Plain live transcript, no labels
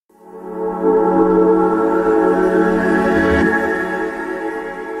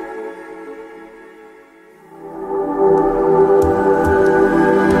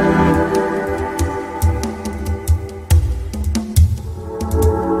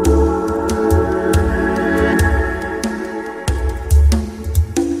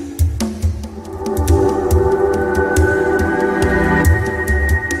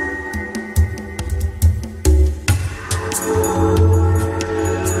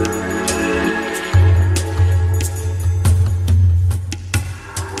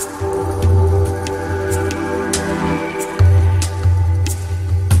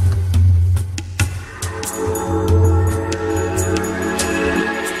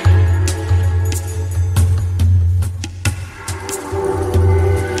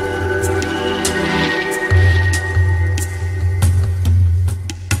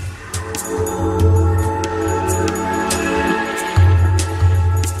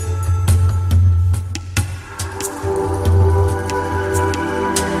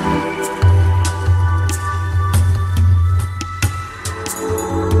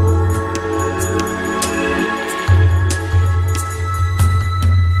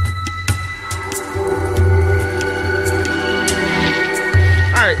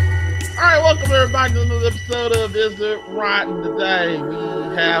back to another episode of Is It Rotten? Today we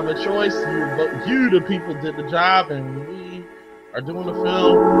have a choice. You, the people, did the job, and we are doing a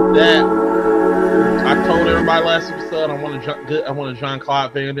film that I told everybody last episode I want a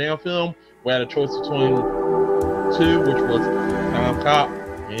Jean-Claude Van Damme film. We had a choice between two, which was Time Cop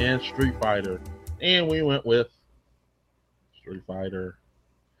and Street Fighter, and we went with Street Fighter.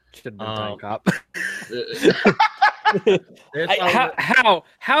 Should have been Time Cop.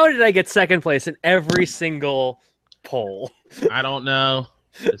 How did I get second place in every single poll? I don't know.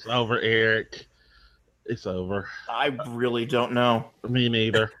 It's over, Eric. It's over. I really don't know. Me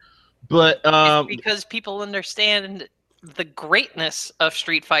neither. But it's because people understand the greatness of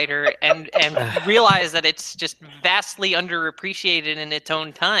Street Fighter and realize that it's just vastly underappreciated in its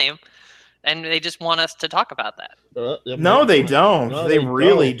own time. And they just want us to talk about that. No, they don't. No, they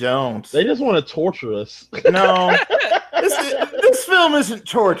really don't. They just want to torture us. No, this film isn't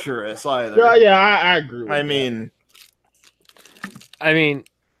torturous either. Yeah, I agree. I mean,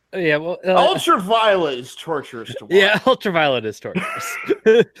 yeah. Well, Ultraviolet is torturous to watch. Yeah, Ultraviolet is torturous,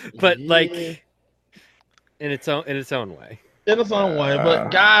 but like in its own way. In its own way,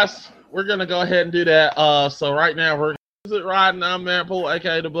 but guys, we're gonna go ahead and do that. So right now we're. Is It Riding? I'm Matt Poole,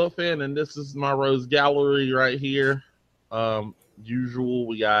 aka the Book Fan, and this is my Rose Gallery right here. Usual,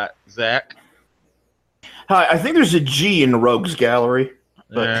 we got Zach. Hi, I think there's a G in the Rogues Gallery,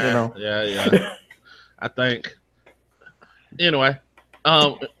 but yeah. I think. Anyway,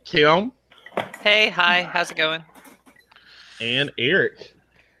 Kim. Hey, hi, how's it going? And Eric.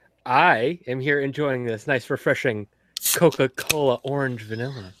 I am here enjoying this nice, refreshing Coca-Cola Orange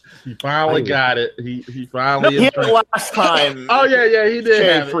Vanilla. He finally got it. He finally. He had it last time. Oh yeah, he did.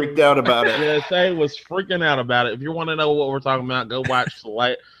 Shay freaked out about it. Yeah, Shay was freaking out about it. If you want to know what we're talking about, go watch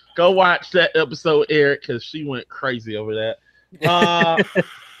that episode, Eric, because she went crazy over that.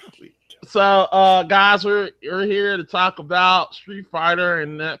 So, guys, we're here to talk about Street Fighter,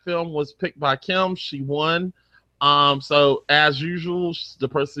 and that film was picked by Kim. She won. So as usual, the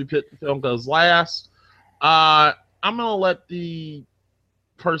person who picked the film goes last. I'm gonna let the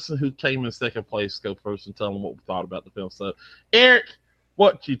person who came in second place go first and tell them what we thought about the film. So, Eric,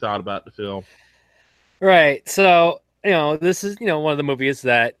 what you thought about the film? Right. So, this is one of the movies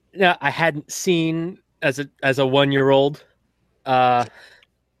that I hadn't seen as a 1-year-old. But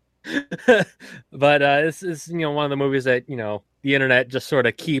this is one of the movies that the internet just sort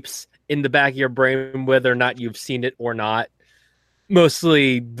of keeps in the back of your brain, whether or not you've seen it or not.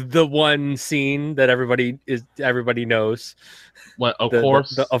 Mostly the one scene that everybody knows. What? Of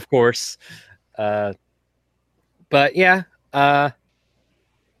course. Of course. But yeah,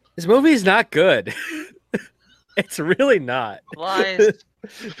 this movie is not good. It's really not. Lies.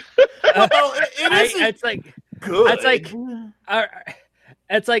 Well, it's like good.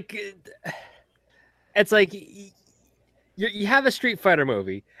 It's like you have a Street Fighter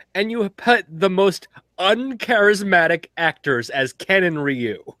movie and you put the most uncharismatic actors as Ken and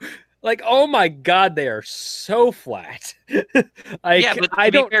Ryu. Like, oh my god, they are so flat. But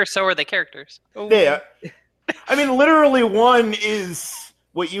to be fair, so are the characters. Oh. Yeah. I mean, literally one is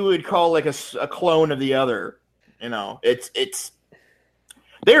what you would call like a clone of the other. It's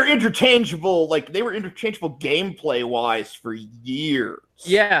they're interchangeable. Like, they were interchangeable gameplay wise for years.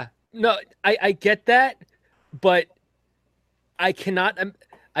 Yeah. No, I get that, but I cannot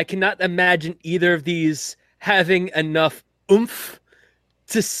imagine either of these having enough oomph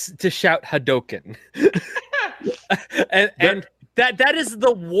to shout Hadouken. and that is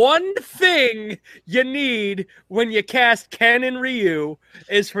the one thing you need when you cast Ken and Ryu,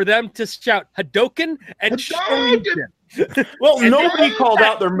 is for them to shout Hadouken and Shoryuken. Well, nobody called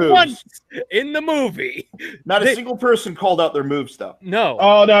out their moves once in the movie. Not a single person called out their moves, though. No.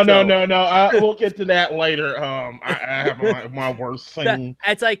 Oh no. We'll get to that later. I have my worst thing.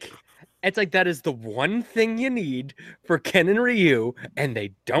 It's like that is the one thing you need for Ken and Ryu, and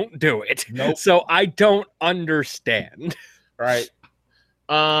they don't do it. Nope. So I don't understand. Right.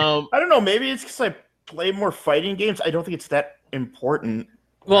 I don't know. Maybe it's because I play more fighting games. I don't think it's that important.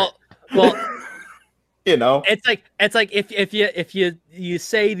 Well. It's like if you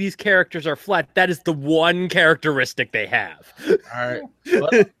say these characters are flat, that is the one characteristic they have. All right.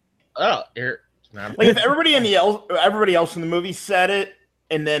 Eric. Like, if everybody else in the movie said it,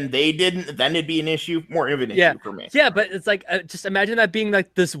 and then they didn't, then it'd be an issue. More of an issue for me. Yeah, but it's like, just imagine that being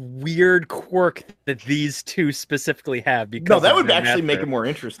like this weird quirk that these two specifically have. Because that would actually make it more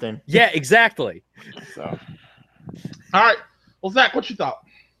interesting. Yeah, exactly. So, all right. Well, Zach, what you thought?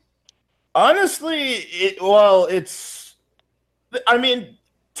 Honestly,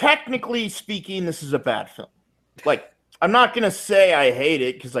 technically speaking, this is a bad film. Like, I'm not going to say I hate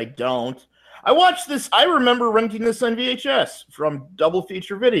it, because I don't. I watched this. I remember renting this on VHS from Double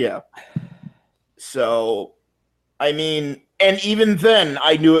Feature Video. So, I mean, and even then,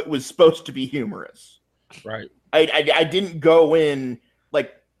 I knew it was supposed to be humorous. Right. I didn't go in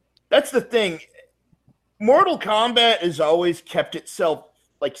like. That's the thing. Mortal Kombat has always kept itself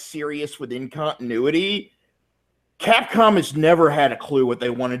like serious within continuity. Capcom has never had a clue what they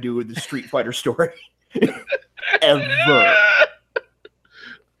want to do with the Street Fighter story. Ever.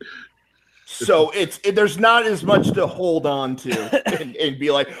 So there's not as much to hold on to and be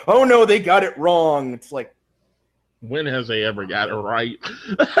like, oh no, they got it wrong. It's like, when has they ever got it right?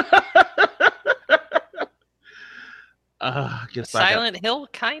 Silent Hill,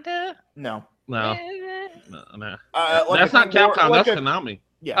 kinda. no. No. Eh. No. Like That's not Capcom. like That's Konami.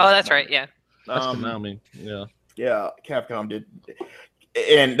 Yeah. Oh, that's right. Yeah. That's Konami. Yeah. Yeah, Capcom did.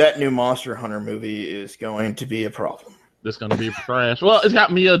 And that new Monster Hunter movie is going to be a problem. It's gonna be trash. Well, it's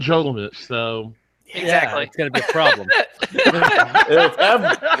got Mia Jovovich, so Exactly. Yeah, it's gonna be a problem.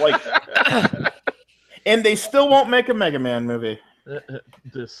 And they still won't make a Mega Man movie.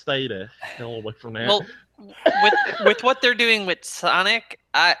 just stay the hell away from that. Well, with what they're doing with Sonic,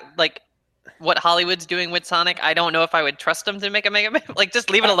 I like what Hollywood's doing with Sonic. I don't know if I would trust them to make a Mega Man. Like, just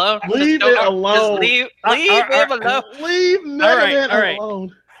leave it alone. Leave Just it don't- alone. Just leave him alone. Leave Mega Man all right.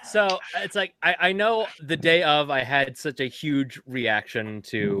 alone. So it's like I know the day of I had such a huge reaction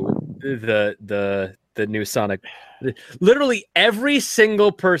to the new Sonic. Literally every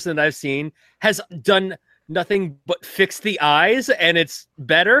single person I've seen has done nothing but fix the eyes, and it's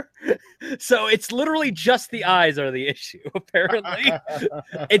better. So it's literally just the eyes are the issue. Apparently,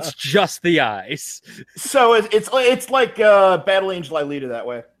 it's just the eyes. So it's like Battle Angel Alita that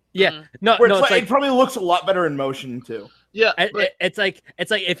way. Yeah, no, Where no, it's like it probably looks a lot better in motion too. Yeah, but it's like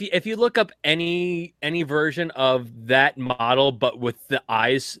if you look up any version of that model, but with the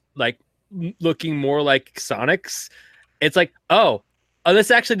eyes like looking more like Sonic's, it's like oh, this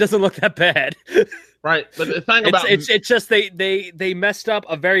actually doesn't look that bad. right. But the thing about it's just they messed up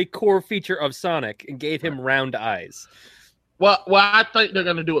a very core feature of Sonic and gave him round eyes. well, I think they're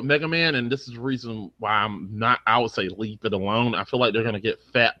gonna do it Mega Man, and this is the reason why I'm not. I would say leave it alone. I feel like they're gonna get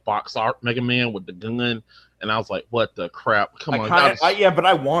fat box art Mega Man with the gun. And I was like, what the crap? Come on. Yeah, but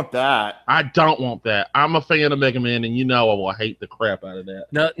I want that. I don't want that. I'm a fan of Mega Man, and you know I will hate the crap out of that.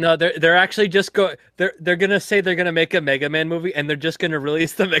 No, they're actually just they're gonna say they're gonna make a Mega Man movie, and they're just gonna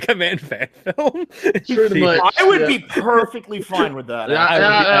release the Mega Man fan film. Pretty much. I would Yeah. be perfectly fine with that.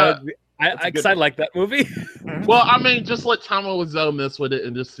 Yeah, I I like that movie. Well, I mean, just let Tomo Wiseau mess with it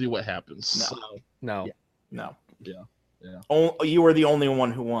and just see what happens. No. So, No, No. Yeah. You are the only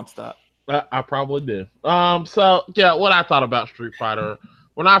one who wants that. I probably do. So yeah, what I thought about Street Fighter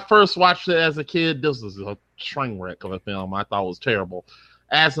when I first watched it as a kid, this was a train wreck of a film. I thought it was terrible.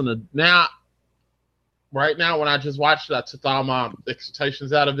 Right now, when I just watched it, I took all my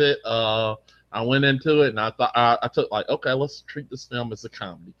expectations out of it. I went into it and I thought I took like, okay, let's treat this film as a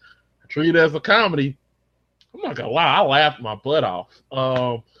comedy. I treat it as a comedy. I'm not gonna lie, I laughed my butt off.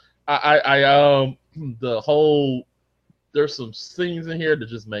 There's some scenes in here that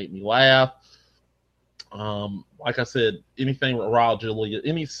just made me laugh. Like I said, anything with Raul Julia,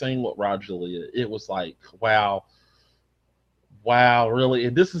 any scene with Raul Julia, it was like, wow, really?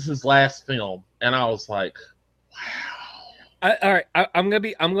 And this is his last film, and I was like, wow. all right, I'm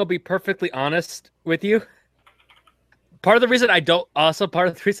gonna be perfectly honest with you. Part of the reason I don't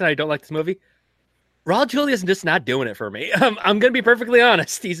like this movie, Raul Julia's just not doing it for me. I'm gonna be perfectly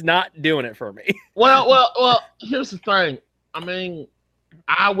honest. He's not doing it for me. Well. Here's the thing. I mean,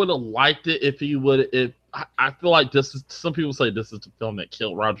 I would have liked it if he would. I feel like this is. Some people say this is the film that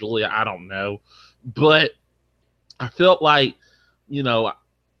killed Raul Julia. I don't know, but I felt like, because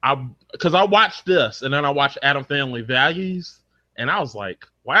I watched this and then I watched Adam Family Values, and I was like,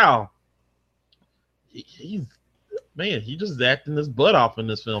 wow, he just acting his butt off in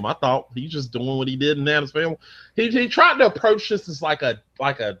this film. I thought he's just doing what he did in Adam's Family. He tried to approach this as like a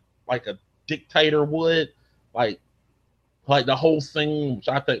dictator would, like the whole scene, which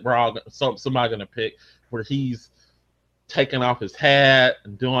I think we're all somebody gonna pick, where he's taking off his hat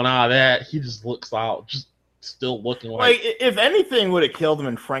and doing all that. He just looks out, just still looking like if anything would have killed him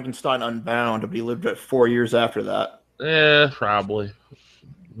in Frankenstein Unbound, but he lived it 4 years after that. Yeah, probably.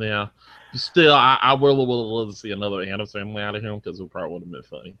 Yeah. Still, I would love to see another Addams Family out of him because it probably would have been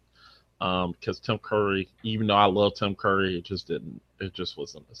funny. Because Tim Curry, even though I love Tim Curry, it just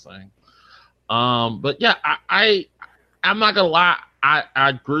wasn't the same. But yeah, I'm not gonna lie. I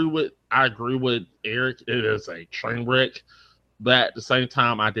agree with Eric. It is a train wreck, but at the same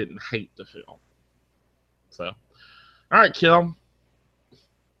time, I didn't hate the film. So, all right, Kim.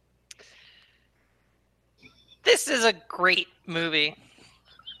 This is a great movie.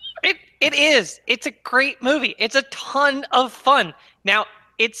 It is. It's a great movie. It's a ton of fun. Now,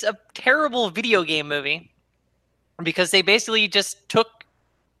 it's a terrible video game movie because they basically just took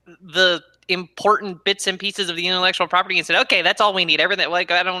the important bits and pieces of the intellectual property and said, okay, that's all we need. Everything,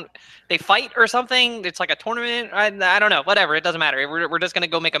 like, they fight or something. It's like a tournament. I don't know. Whatever. It doesn't matter. We're just going to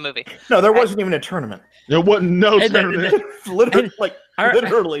go make a movie. No, there wasn't even a tournament. There wasn't no tournament.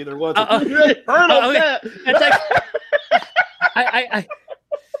 Literally, there wasn't. Heard of that. It's like,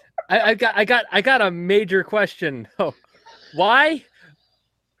 I got a major question. Oh, why?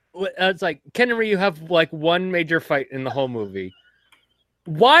 It's like Ken and Ryu have like one major fight in the whole movie.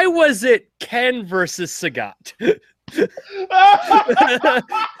 Why was it Ken versus Sagat?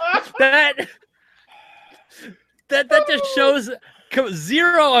 that just shows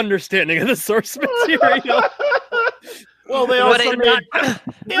zero understanding of the source material. Well, they also made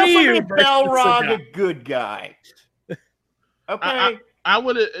Balrog a good guy. Okay. It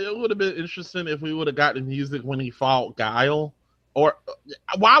would have been interesting if we would have got the music when he fought Guile, or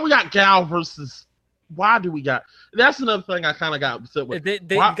why we got Guile versus. Why do we got? That's another thing I kind of got upset with. They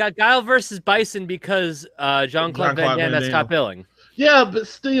got Guile versus Bison because Jean-Claude Van Damme has top billing. Yeah, but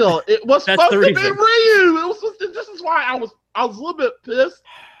still, it was supposed to be Ryu. It was supposed to, this is why I was a little bit pissed.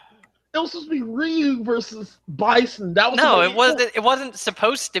 It was supposed to be Ryu versus Bison. That was it wasn't. It wasn't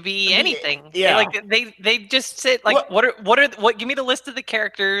supposed to be anything. Yeah, like they just said like what? Give me the list of the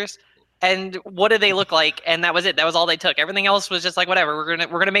characters and what do they look like, and that was it. That was all they took. Everything else was just like whatever. We're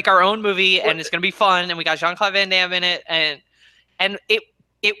gonna make our own movie, and it's gonna be fun. And we got Jean-Claude Van Damme in it, and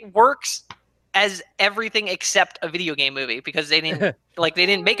it works as everything except a video game movie because they didn't they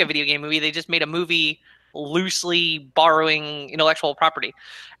didn't make a video game movie. They just made a movie loosely borrowing intellectual property,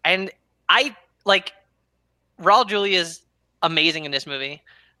 and I like Raul Julia's amazing in this movie.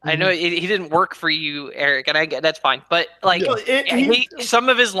 Mm-hmm. I know he didn't work for you, Eric, and I get that's fine. But like, some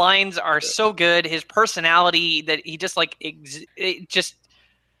of his lines are so good. His personality that he just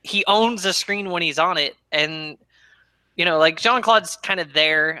he owns the screen when he's on it, and like Jean-Claude's kind of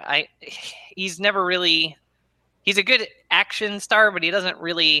there. He's never really. He's a good action star, but he doesn't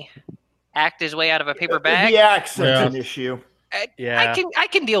really act his way out of a paper bag. The accent's an issue. I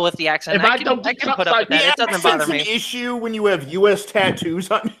can deal with the accent. If I can put up with that. It doesn't bother me. An issue when you have U.S.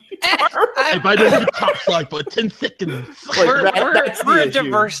 tattoos on you. If I don't talk like for 10 seconds. We're a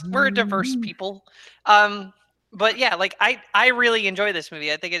diverse people. But yeah, like I really enjoy this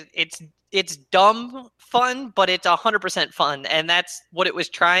movie. I think it's dumb fun, but it's 100% fun, and that's what it was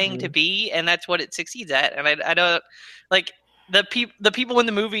trying to be, and that's what it succeeds at. And I don't like the people in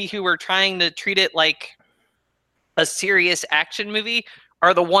the movie who were trying to treat it like a serious action movie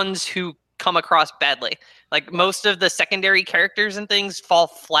are the ones who come across badly. Like most of the secondary characters and things fall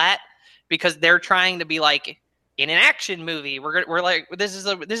flat because they're trying to be like in an action movie. We're like this is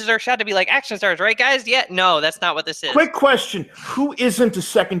our shot to be like action stars, right, guys? Yeah, no, that's not what this is. Quick question: who isn't a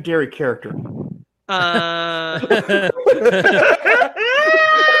secondary character?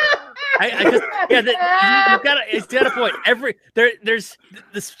 It's got a point. There's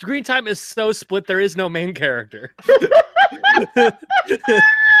the screen time is so split. There is no main character.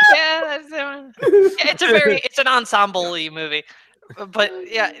 It's an ensemble-y movie, but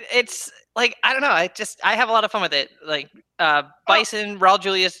yeah, it's like I don't know. I have a lot of fun with it. Like Bison, Raul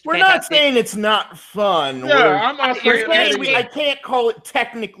Julia's. We're not saying it's not fun. Yeah, I'm not saying I can't call it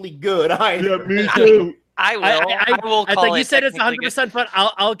technically good. Yeah, me too. I will call like it. You said it's 100% fun.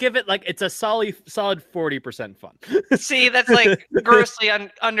 I'll give it like it's a solid 40% fun. See, that's like grossly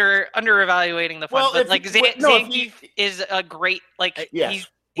under evaluating the fun. Well, but like Zangief is a great like yes.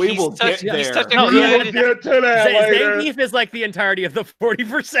 He's such a good. Zangief is like the entirety of the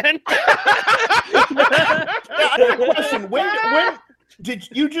 40%. I have a question. When did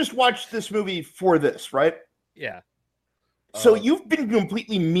you just watch this movie for this, right? Yeah. So you've been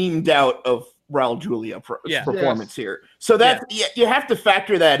completely memed out of Raul Julia performance here. So that's you have to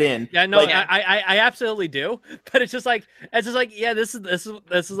factor that in. Yeah, no, I absolutely do. But it's just like this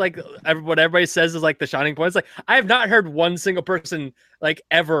is like what everybody says is like the shining point. It's like I have not heard one single person like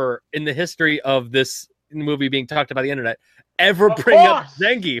ever in the history of this movie being talked about the internet ever bring up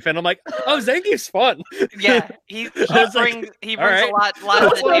Zangief, and I'm like, oh, Zangief's fun. Yeah, he brings a lot to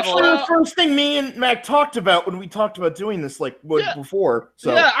the table. The first thing me and Mac talked about when we talked about doing this before.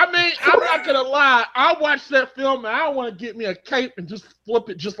 So yeah, I mean, I'm not gonna lie. I watched that film and I want to get me a cape and just flip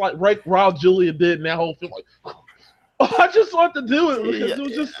it just like Raul Julia did in that whole film. Like, I just want to do it because it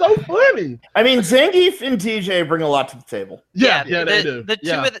was just so funny. I mean, Zangief and DJ bring a lot to the table. Yeah, they do.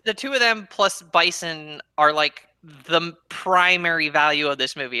 The two of them plus Bison are like the primary value of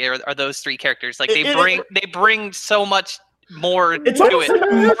this movie are those three characters. Like they It- bring so much more It's to almost it.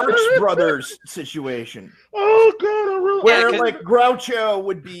 like a Marx Brothers situation. Oh god, I really. Where 'cause- like Groucho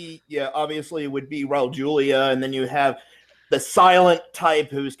would be, obviously would be Raul Julia, and then you have the silent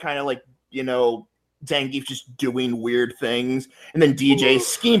type who's kind of like, Zangief just doing weird things, and then DJ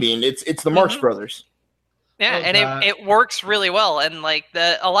scheming. It's the Marx Brothers. Yeah, Oh, and God. it works really well. And like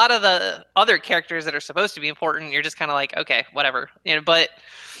a lot of the other characters that are supposed to be important, you're just kind of like, okay, whatever. But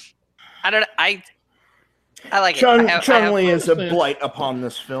I don't. I like it. Chun-Li is a blight upon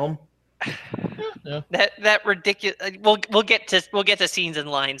this film. That ridiculous. We'll get to scenes and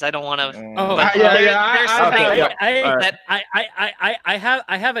lines. I don't want to. Oh, But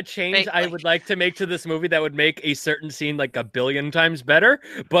I have a change I would like to make to this movie that would make a certain scene like a billion times better,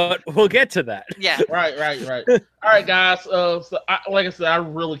 but we'll get to that. Yeah. Right. All right, guys. Like I said, I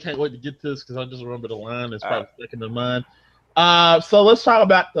really can't wait to get to this because I just remember the line that's probably second in mind. So let's talk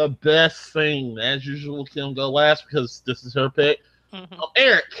about the best thing. As usual, Kim go last because this is her pick. Mhm.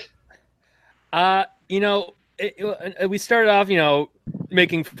 Eric. We started off,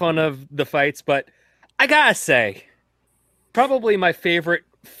 making fun of the fights, but I gotta say, probably my favorite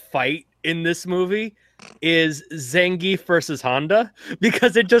fight in this movie is Zangief versus Honda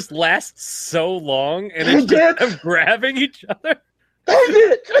because it just lasts so long and it's just them grabbing each other.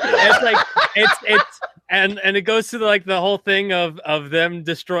 It's like and it goes to the whole thing of them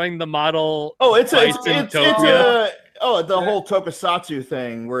destroying the model. Oh, the Tokyo. whole Tokusatsu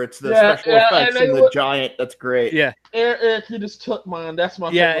thing where it's the Yeah, special yeah, effects and and they the giant. That's great. Yeah, Eric, you just took mine. That's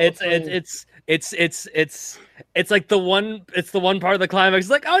my yeah. favorite thing. It's like the one part of the climax.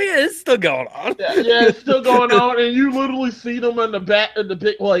 It's like, oh yeah, it's still going on. Yeah, it's still going on, and you literally see them in the back of the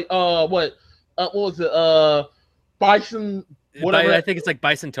big what was it? Bison. Whatever. I think it's like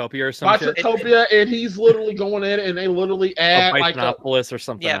Bisontopia or something. Bisotopia, and he's literally going in, and they literally add like a Bisonopolis or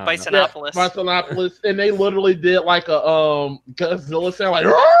something. Yeah, I don't know. Bisonopolis. Bisonopolis, and they literally did like a Godzilla sound, like.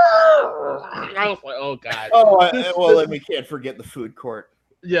 I was like, oh god. Oh, we can't forget the food court.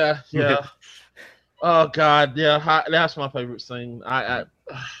 Yeah. Oh god, yeah. That's my favorite scene.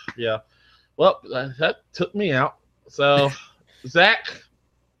 Yeah. Well, that took me out. So, Zach.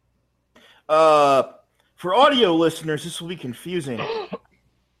 For audio listeners, this will be confusing.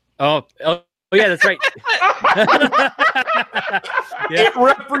 Oh yeah, that's right. Yeah. It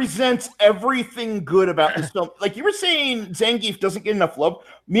represents everything good about this film. Like you were saying, Zangief doesn't get enough love.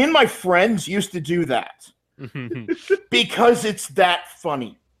 Me and my friends used to do that because it's that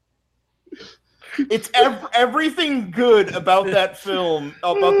funny. It's everything good about that film,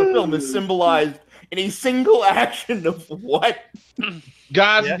 about the film, is symbolized in a single action of what?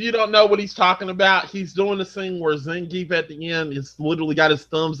 Guys, if you don't know what he's talking about, he's doing the thing where Zangief at the end is literally got his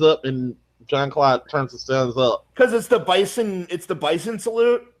thumbs up and Jean-Claude turns his thumbs up. Because it's the bison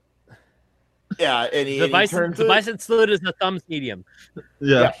salute. Yeah, and the bison salute is the thumbs medium.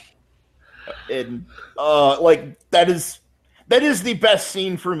 Yeah. And that is the best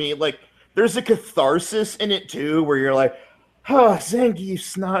scene for me. Like there's a catharsis in it too, where you're like, oh,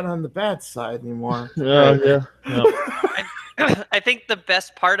 Zangief's not on the bad side anymore. Yeah. I think the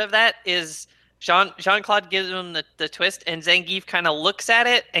best part of that is Jean-Claude gives him the twist, and Zangief kind of looks at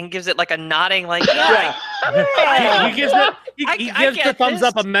it and gives it like a nodding, like, yeah. He gives the thumbs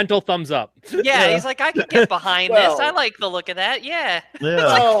up a mental thumbs up. Yeah, he's like, I can get behind this. I like the look of that. Yeah.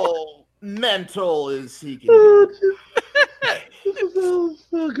 Oh, mental is he can do. This is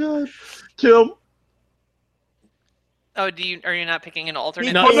so good. Kim. Oh, are you not picking an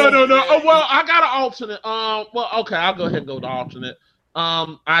alternate? No. No. Oh, well, I got an alternate. Well, okay, I'll go ahead and go to alternate.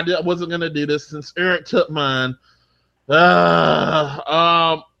 I wasn't gonna do this since Eric took mine.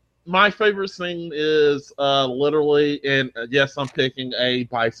 My favorite scene is literally, and yes, I'm picking a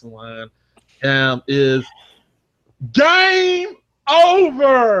Bison line. Is game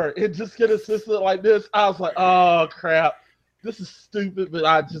over. It just get assisted like this. I was like, oh crap. This is stupid, but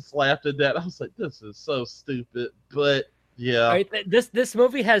I just laughed at that. I was like, this is so stupid. But yeah. Right, this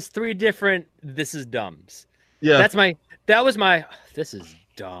movie has 3 different this is dumbs. Yeah. That was my this is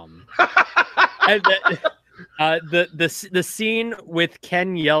dumb. And the scene with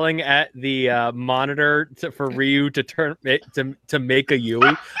Ken yelling at the monitor for Ryu to turn to make a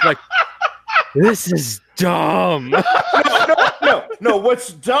Yui, like this is dumb. No.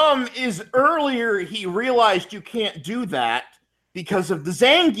 What's dumb is earlier he realized you can't do that because of the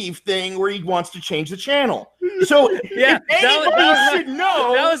Zangief thing where he wants to change the channel. So Yeah, if anybody should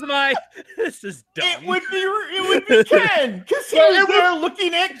know, that was my. This is dumb. it would be Ken, because he was there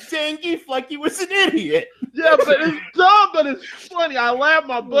looking at Zangief like he was an idiot. Yeah, but it's dumb, but it's funny. I laughed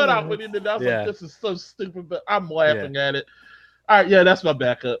my butt off when he did that. I was Yeah. like, this is so stupid, but I'm laughing at it. All right, yeah, that's my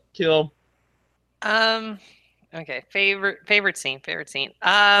backup. Kill. Okay. Favorite scene.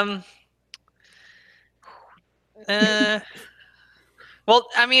 Well,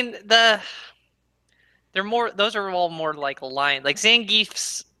 I mean those are all more like lines. Like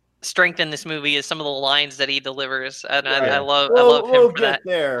Zangief's strength in this movie is some of the lines that he delivers, and I love him we'll for get that.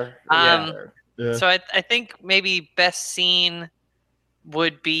 there. Yeah. So I think maybe best scene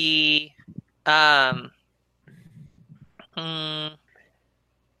would be the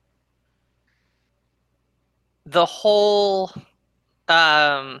whole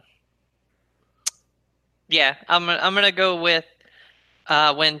yeah, I'm gonna go with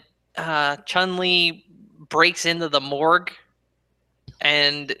when Chun-Li breaks into the morgue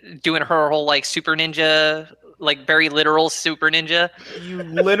and doing her whole like super ninja, like very literal super ninja. You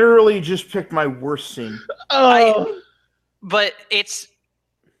literally just picked my worst scene. But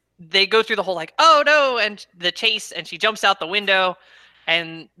they go through the whole like, oh no, and the chase, and she jumps out the window,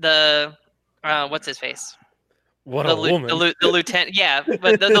 and the what's his face? What a woman. The lieutenant, yeah,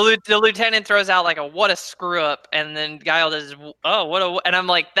 but the lieutenant throws out like what a screw up, and then Guile does, and I'm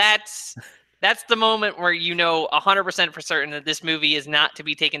like, that's the moment where you know 100% for certain that this movie is not to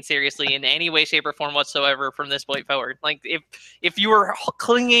be taken seriously in any way, shape, or form whatsoever from this point forward. Like if you were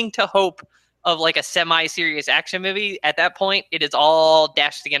clinging to hope of like a semi-serious action movie, at that point it is all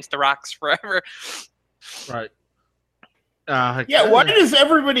dashed against the rocks forever. Right. Yeah, why does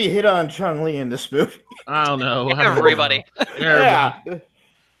everybody hit on Chun-Li in this movie? I don't know. Everybody. Yeah.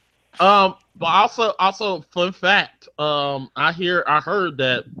 But also fun fact. I heard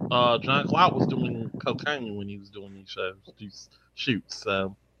that John Cloud was doing cocaine when he was doing these shoots.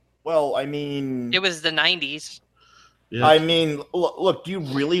 So. Well, I mean, it was the 90s. Yeah. I mean, look, do you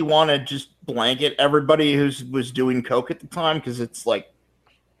really want to just blanket everybody who was doing coke at the time? Because it's like,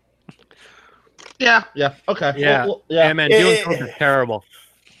 yeah, okay, yeah, yeah, man, doing coke is terrible.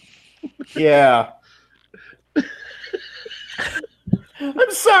 Yeah.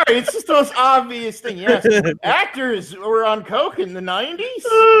 I'm sorry, it's just the most obvious thing. Yes, actors were on coke in the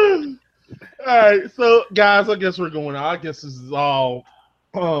 90s. All right, so guys, I guess we're going on. I guess this is all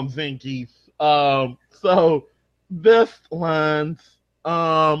Zangief. So best lines,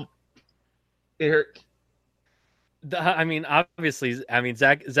 Eric. I mean, obviously,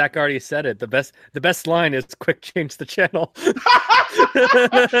 Zach already said it. The best line is "Quick, change the channel." That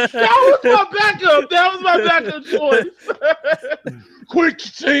was my backup choice. Quick,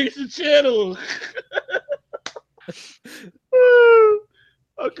 change the channel.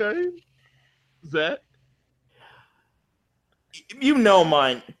 Okay, Zach. You know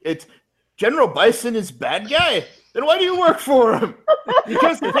mine. It's General Bison is bad guy. Then why do you work for him?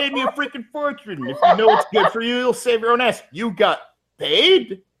 Because they paid me a freaking fortune. If you know what's good for you, you'll save your own ass. You got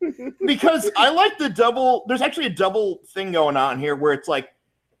paid? Because I like the double. There's actually a double thing going on here where it's like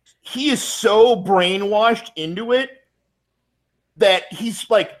he is so brainwashed into it that he's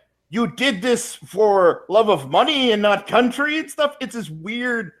like, you did this for love of money and not country and stuff. It's this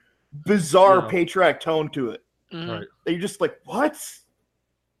weird, bizarre patriarch tone to it. Mm-hmm. Right. That you're just like, what?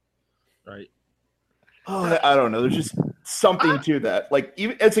 Right. Oh, I don't know. There's just something to that. Like,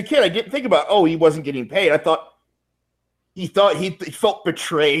 even as a kid, I didn't think about, he wasn't getting paid. I thought he felt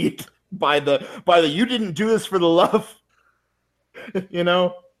betrayed by the you didn't do this for the love. You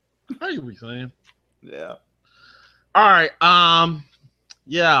know? How you be saying? Yeah. All right.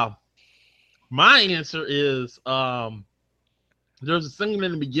 Yeah. My answer is there's a scene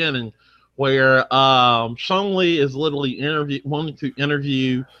in the beginning where Chun-Li is literally wanting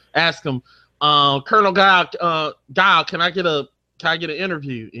to ask him, Colonel Guile, can I get an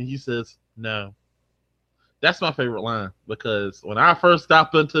interview? And he says, no. That's my favorite line, because when I first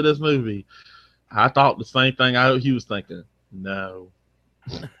stopped into this movie, I thought the same thing he was thinking. No.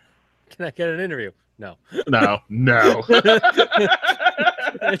 Can I get an interview? No. No.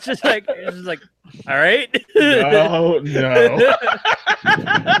 It's just like, all right. No.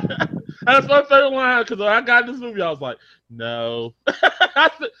 That's my favorite line, because when I got this movie, I was like, no.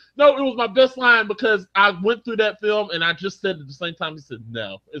 No, it was my best line because I went through that film and I just said at the same time, he said,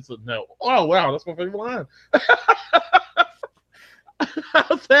 no. It's a no. Oh, wow, that's my favorite line. I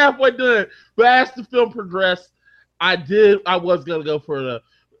was halfway done. But as the film progressed, I was going to go for the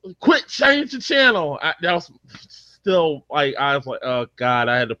quick change the channel. That was still, like, I was like, oh, God,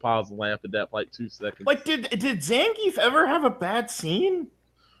 I had to pause and laugh at that for like 2 seconds. Like, did Zangief ever have a bad scene?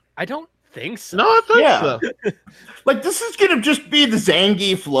 I don't think so. No, I think Yeah. so. Like, this is gonna just be the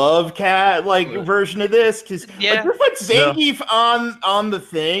Zangief love cat version of this, because Yeah. like, put Zangief on the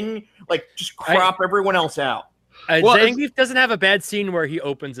thing, like just crop everyone else out. Well, Zangief doesn't have a bad scene where he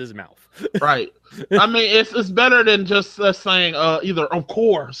opens his mouth. Right. I mean, it's better than just saying either of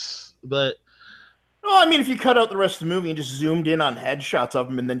course, but Well, I mean, if you cut out the rest of the movie and just zoomed in on headshots of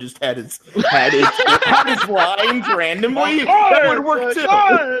him and then just had his lines randomly, that would work too.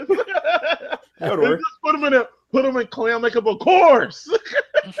 That would work. Just put him in clown makeup, of course.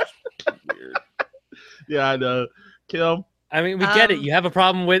 Weird. Yeah, I know. Kim. I mean, we get it. You have a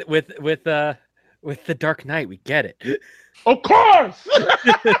problem with the Dark Knight. We get it. Of course.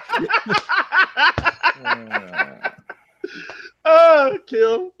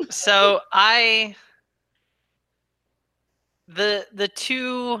 Kim. So the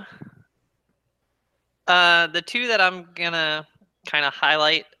two that I'm gonna kind of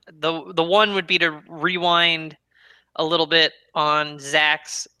highlight, the one would be to rewind a little bit on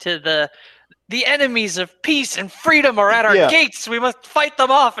Zach's to the enemies of peace and freedom are at our gates. We must fight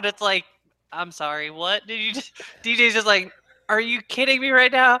them off. And it's like, I'm sorry, what did you just? DJ's just like, are you kidding me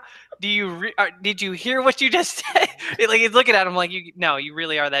right now? Did you hear what you just said? Like, he's looking at him like, you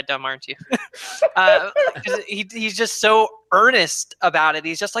really are that dumb, aren't you? He's just so earnest about it.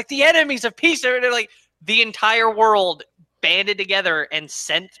 He's just like, the enemies of peace are like, the entire world banded together and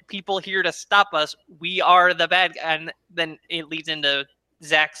sent people here to stop us. We are the bad guy. And then it leads into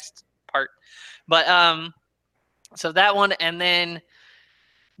Zach's part. But so that one, and then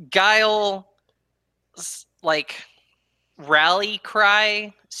Guile, like, rally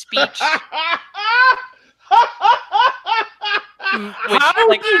cry speech. How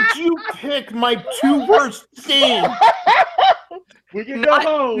did you pick my two worst scenes? We can go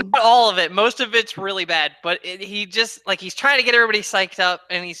home. Not all of it. Most of it's really bad. But he just, like, he's trying to get everybody psyched up,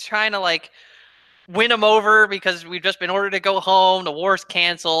 and he's trying to, like, win them over because we've just been ordered to go home. The war's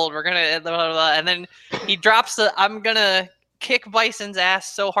canceled. We're gonna blah, blah, blah. And then he drops I'm gonna kick Bison's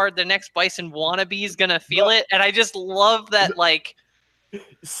ass so hard the next Bison wannabe is gonna feel it. And I just love that, like,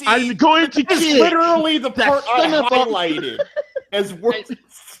 see, I'm going to this is kick literally the part I son of a- highlighted as worst.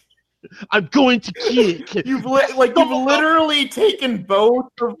 I'm going to kick. You've literally taken both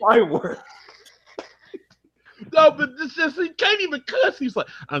of my words. No, but it's just, he can't even cuss. He's like,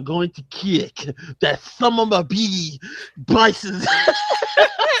 I'm going to kick that some of my bee Bison's.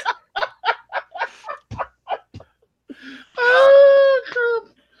 Oh,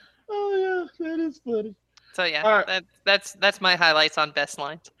 crap. Oh, yeah, that is funny. so yeah, All right. that's my highlights on best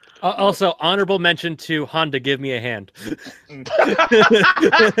lines. Also, honorable mention to Honda, give me a hand.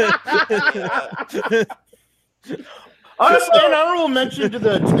 Honestly, an honorable mention to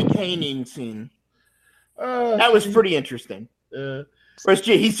the caning scene. That was pretty interesting. Whereas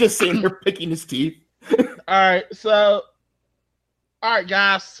he's just sitting there picking his teeth. All right,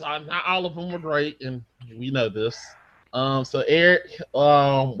 guys. Not all of them were great, and we know this. So Eric,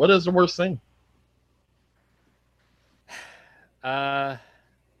 what is the worst thing? I'm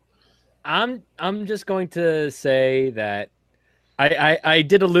just going to say that I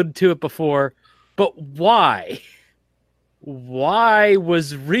did allude to it before, but why? Why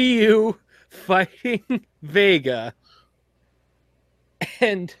was Ryu fighting Vega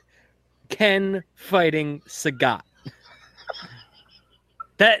and Ken fighting Sagat?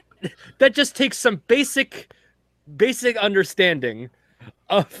 That just takes some basic understanding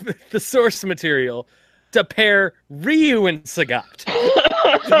of the source material to pair Ryu and Sagat.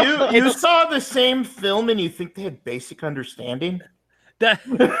 You saw the same film and you think they had basic understanding?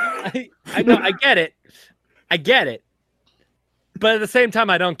 I know, I get it. But at the same time,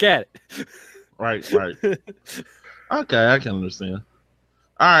 I don't get it. Right. Okay, I can understand.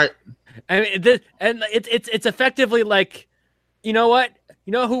 All right. I mean, it's effectively like, you know what?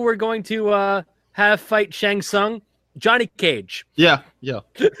 You know who we're going to have fight Shang Tsung? Johnny Cage. Yeah.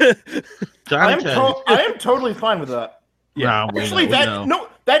 I am totally fine with that. Yeah. No, Actually,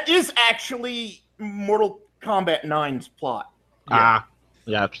 that is actually Mortal Kombat 9's plot. Yeah.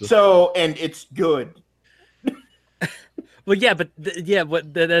 Absolutely. So, and it's good. Well, yeah, but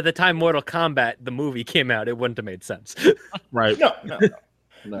the time Mortal Kombat the movie came out, it wouldn't have made sense. Right.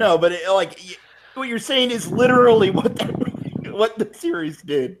 No, but what you're saying is literally what the series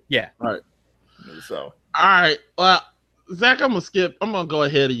did. Yeah. Right. So. All right. Well, Zach, I'm gonna go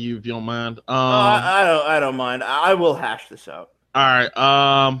ahead of you if you don't mind. I don't mind. I will hash this out. All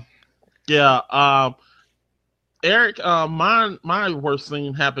right. Yeah. Eric, my worst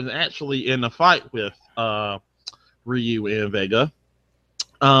scene happened actually in the fight with Ryu and Vega.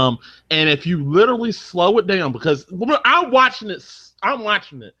 And if you literally slow it down, because I'm watching it, and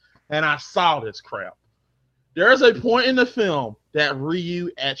and I saw this crap. There is a point in the film that Ryu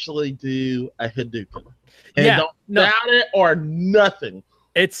actually do a Hadouken, and don't doubt it or nothing.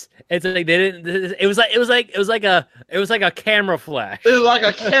 It's like they didn't. It was like a camera flash. It was like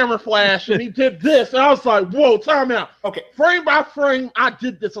a camera flash, and he did this, and I was like, "Whoa, time out!" Okay, frame by frame, I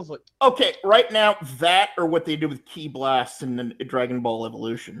did this. I was like, "Okay, right now that or what they do with Ki Blast in Dragon Ball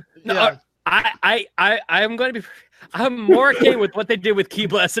Evolution." No, yeah. I'm going to be. I'm more okay with what they did with Ki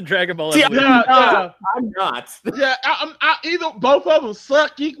Blast and Dragon Ball. See, Evolution. I'm not. Yeah, I either both of them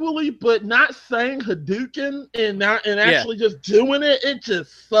suck equally, but not saying Hadouken and actually just doing it, it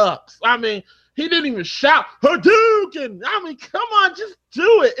just sucks. I mean, he didn't even shout Hadouken. I mean, come on, just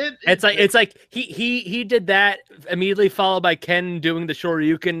do it. It's like he did that immediately followed by Ken doing the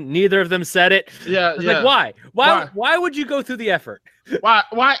Shoryuken. Neither of them said it. Yeah, like why would you go through the effort? Why?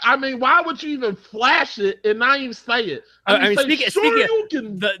 I mean, why would you even flash it and not even say it? I mean, speaking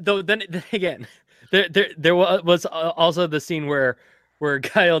then again, there was also the scene where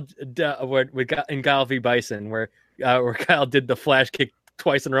Guile in Guile v Bison where Guile did the flash kick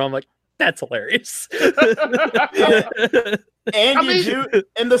twice in a row. I'm like, that's hilarious.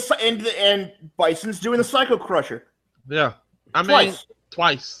 And Bison's doing the Psycho Crusher. Yeah, I mean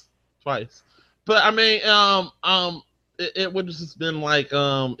twice. But I mean, it would have just been like,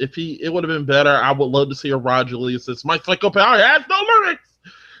 it would have been better. I would love to see a Roger Lee says my psycho power has no limits.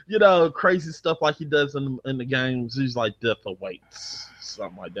 You know, crazy stuff like he does in the games. He's like Death Awaits,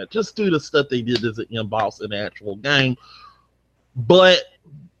 something like that. Just do the stuff they did as an end boss in the actual game. But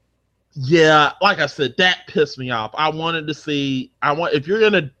yeah, like I said, that pissed me off. I wanted to see. If you're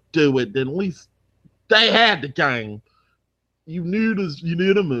gonna do it, then at least they had the game. You knew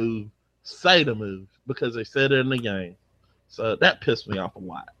the move. Say the move because they said it in the game. So that pissed me off a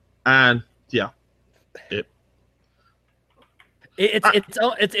lot. And yeah, it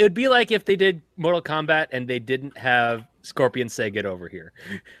would be like if they did Mortal Kombat and they didn't have Scorpion say get over here.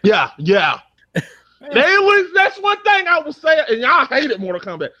 Yeah. That's one thing I would say, and y'all hated Mortal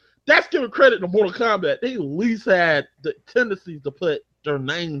Kombat. That's giving credit to Mortal Kombat. They at least had the tendencies to put their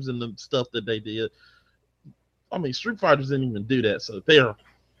names in the stuff that they did. I mean, Street Fighters didn't even do that, so they're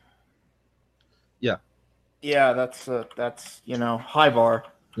Yeah, that's high bar.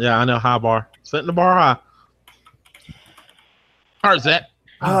 Yeah, I know, high bar. Setting the bar high. How's that?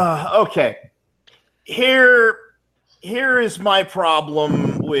 Okay. Here is my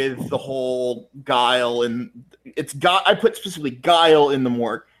problem with the whole Guile, and I put specifically Guile in the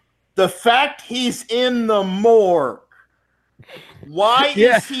morgue. The fact he's in the morgue. Why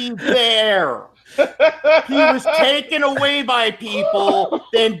is he there? He was taken away by people,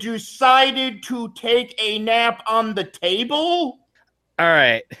 then decided to take a nap on the table. All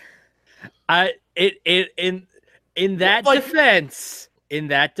right, in that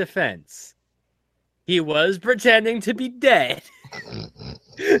defense, he was pretending to be dead.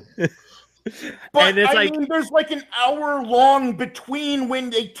 But I mean, there's like an hour long between when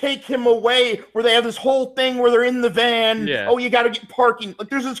they take him away, where they have this whole thing where they're in the van. Yeah. Oh, you got to get parking. Like,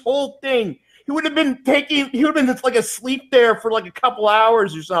 there's this whole thing. He would have been just like asleep there for like a couple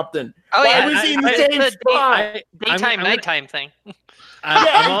hours or something. Oh, yeah. Was he in the same spot? Daytime, nighttime thing.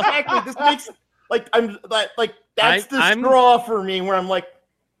 Yeah, exactly. This makes that's the straw for me where I'm like,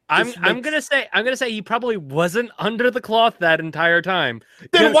 I'm gonna say he probably wasn't under the cloth that entire time.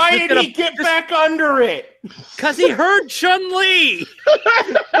 Then why did he get back under it? Because he heard Chun-Li.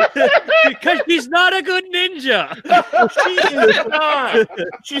 Because she's not a good ninja. She is not.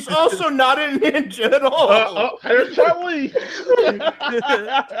 She's also not a ninja at all. Here's Chun-Li.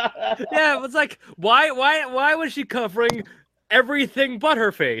 Yeah, it was like, why was she covering everything but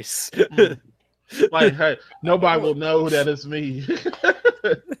her face? Like, hey, nobody will know that it's me.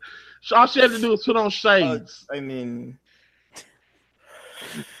 All she had to do was put on shades. I mean,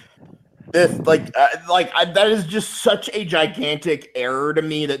 this that is just such a gigantic error to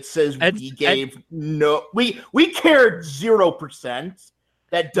me. That says we cared 0%.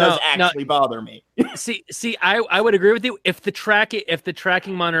 That does actually bother me. See, I would agree with you if the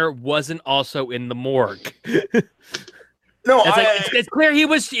tracking monitor wasn't also in the morgue. No, it's clear he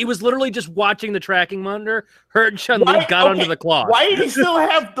was literally just watching the tracking monitor. Heard Chun-Li got under the cloth. Why did he still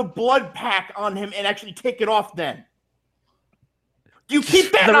have the blood pack on him and actually take it off then? Do you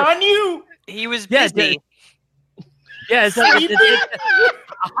keep that on you? He was busy. What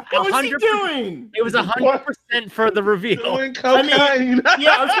was he doing? It was 100% for the reveal. Doing cocaine. I mean,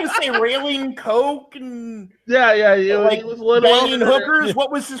 I was going to say railing coke and he was banging hookers.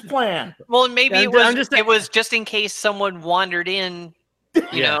 What was his plan? Well, maybe it was just in case someone wandered in.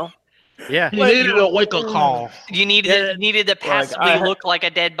 You know. Yeah. He needed a wake-up call. You needed to passively look like a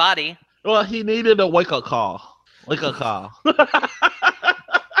dead body. Well, he needed a wake-up call. Wake-up call.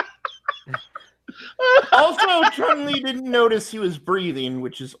 Also, Chun-Li didn't notice he was breathing,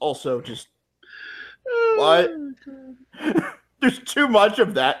 which is also just what? There's too much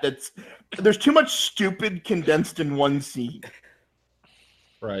of that. There's too much stupid condensed in one scene.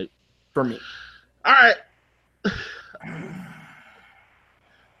 Right. For me. All right.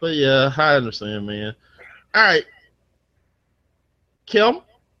 But yeah, I understand, man. All right. Kim?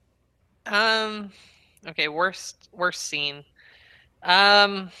 Okay, worst scene.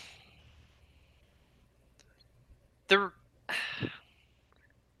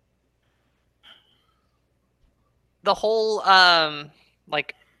 The whole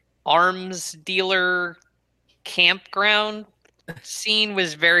like arms dealer campground scene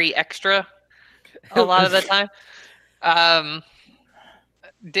was very extra a lot of the time.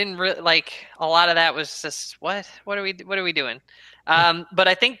 Didn't really like a lot of that was just what are we doing? But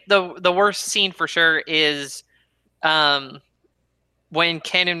I think the worst scene for sure is when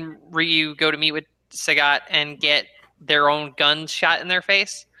Ken and Ryu go to meet with Sagat and get their own guns shot in their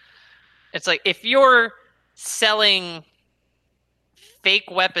face. It's like if you're selling fake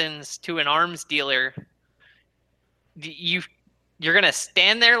weapons to an arms dealer, you're gonna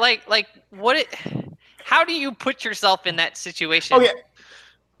stand there like what? How do you put yourself in that situation? Oh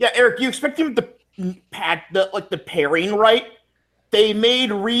yeah, Eric. You expect him to pat the pairing right? They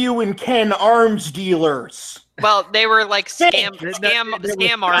made Ryu and Ken arms dealers. Well, they were like scam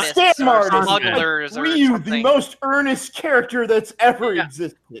artists, smugglers, or Ryu, something. the most earnest character that's ever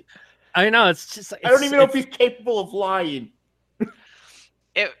existed. I know, it's just like, I don't even know if he's capable of lying.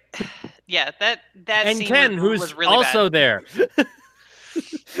 That and scene Ken, was really also bad. there.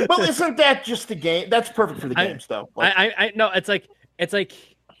 Well, isn't that just the game? That's perfect for the games, though. I know it's like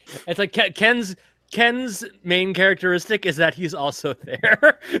Ken's main characteristic is that he's also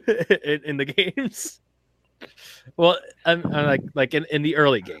there in the games. Well, I'm like in the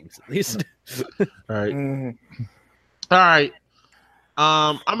early games at least. All right. All right.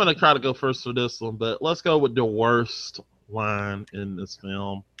 I'm gonna try to go first for this one, but let's go with the worst line in this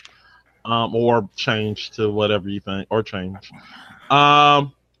film, or change to whatever you think, or change.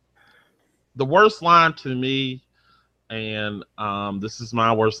 The worst line to me, and this is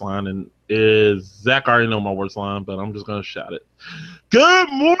my worst line, and is Zach already know my worst line, but I'm just gonna shout it. Good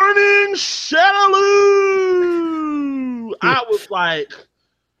morning, Shadaloo! I was like,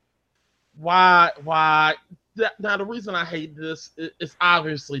 why? Now the reason I hate this is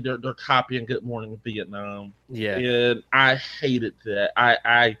obviously they're copying Good Morning Vietnam. Yeah, and I hated that.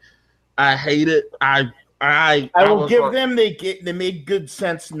 I hate it. I will give them they made good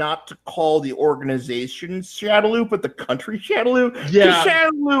sense not to call the organization Shadaloo, but the country Shadaloo. Yeah,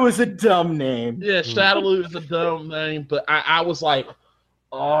 Shadaloo is a dumb name. Yeah, Shadaloo is a dumb name, but I was like,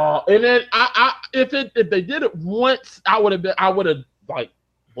 oh, and then if they did it once, I would have like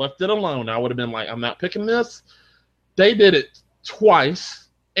left it alone. I would have been like, I'm not picking this. They did it twice,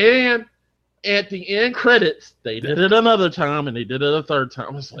 and at the end credits, they did it another time, and they did it a third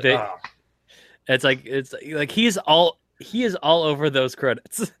time. It's like, it's like he is all over those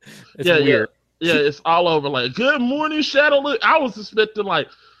credits. It's weird. Yeah, it's all over. Like, good morning, Shadaloo. I was expecting like,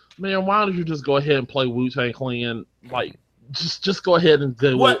 man, why don't you just go ahead and play Wu-Tang Clan? Like, just go ahead and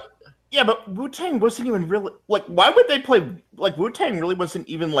do it. Yeah, but Wu-Tang wasn't even really like. Why would they play like Wu-Tang? Really wasn't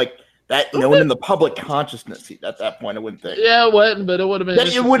even like that known in the public consciousness at that point. I wouldn't think. Yeah, it wasn't, but it would have been.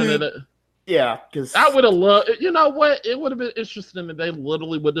 It wouldn't. Yeah, because I would have loved. You know what? It would have been interesting if they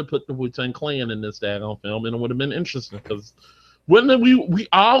literally would have put the Wu-Tang Clan in this daggone film, and it would have been interesting because wouldn't we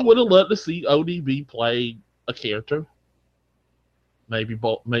all would have loved to see ODB play a character? Maybe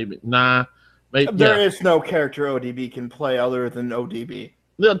both. Maybe nah. Maybe, there is no character ODB can play other than ODB.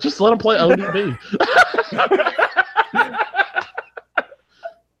 Yeah, just let him play ODB.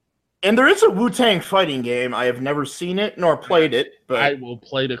 And there is a Wu-Tang fighting game. I have never seen it nor played it, but I will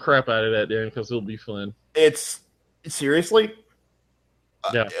play the crap out of that then because it'll be fun. It's seriously?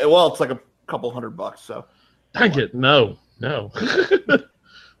 Yeah. Well, it's like a couple $100, so. Dang it! No.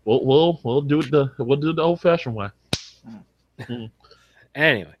 we'll do it we'll do the old-fashioned way.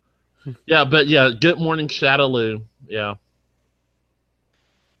 Anyway. Yeah, but yeah, Good Morning Shadaloo. Yeah.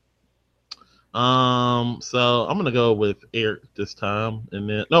 So I'm gonna go with Eric this time, and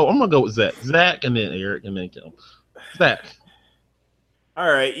then I'm gonna go with Zach, and then Eric, and then Kim. Zach. All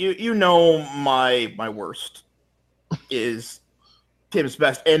right, you know my worst is Tim's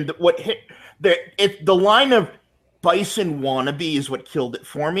best, and what hit the line of Bison wannabe is what killed it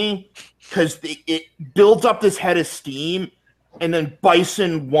for me because it builds up this head of steam, and then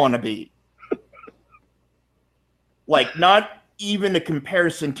Bison wannabe. Like, not even a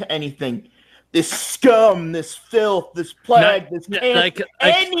comparison to anything. This scum, this filth, this plague, this cancer,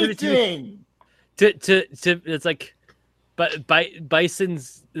 anything. It's like, but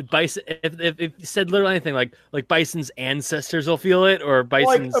Bison's Bison. If you said literally anything like Bison's ancestors will feel it, or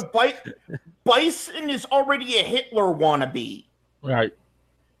Bison's Bison is already a Hitler wannabe. Right.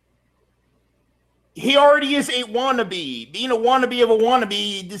 He already is a wannabe. Being a wannabe of a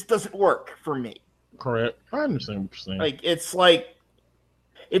wannabe, this doesn't work for me. Correct. I understand what you're saying. Like,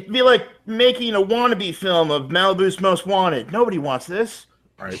 it'd be like making a wannabe film of Malibu's Most Wanted. Nobody wants this.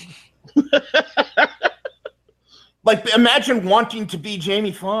 Right. Like, imagine wanting to be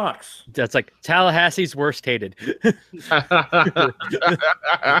Jamie Foxx. That's like Tallahassee's worst hated.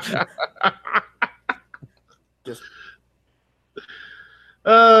 Just.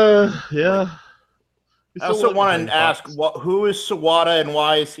 Yeah. I also want to ask, who is Sawada and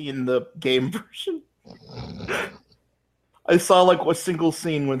why is he in the game version? I saw like a single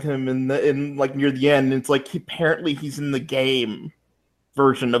scene with him in like near the end. And it's like apparently he's in the game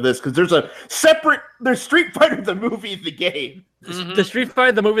version of this because there's Street Fighter the movie, the game. Mhm. The Street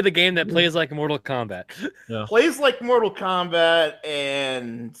Fighter, the movie, the game that plays like Mortal Kombat. Yeah. Plays like Mortal Kombat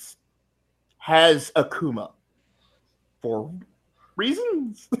and has Akuma for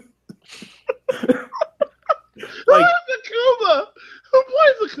reasons. Like Akuma. Who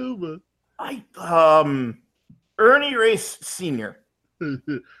plays Akuma? Ernie Race Sr. I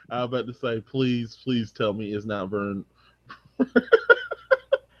was about to say, please tell me it's not Vern.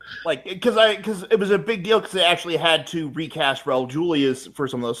 Like, because it was a big deal because they actually had to recast Raul Julius for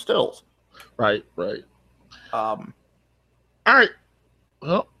some of those stills. Right. All right.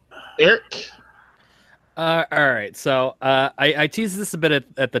 Well, Eric. All right. So I teased this a bit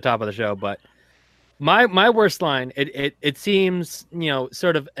at the top of the show, but my worst line, it seems,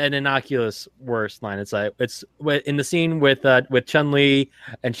 sort of an innocuous worst line. It's like it's in the scene with Chun-Li,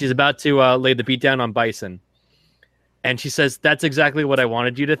 and she's about to lay the beat down on Bison, and she says, "That's exactly what I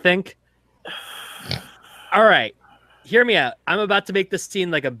wanted you to think." All right, hear me out. I'm about to make this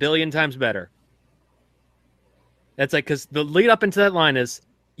scene like 1 billion times better. That's like, because the lead up into that line is,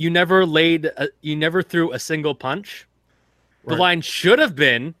 you never threw a single punch. The line should have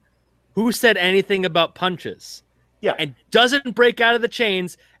been, who said anything about punches? Yeah. And doesn't break out of the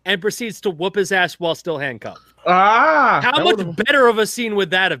chains and proceeds to whoop his ass while still handcuffed. How much better of a scene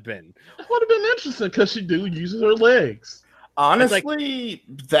would that have been? Would have been interesting because she uses her legs. Honestly,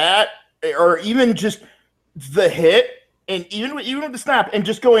 that, or even just the hit, and even with the snap, and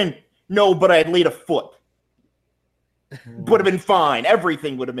just going, no, but I had laid a foot. Would have been fine.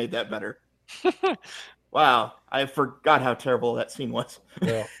 Everything would have made that better. Wow, I forgot how terrible that scene was.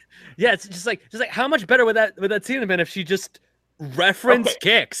 Yeah. Yeah, it's just like how much better would that scene have been if she just referenced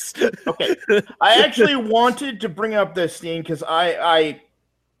kicks? Okay, I actually wanted to bring up this scene because I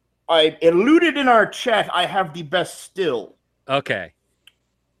alluded in our chat. I have the best still. Okay.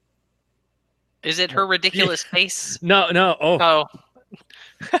 Is it her ridiculous face? No. Oh.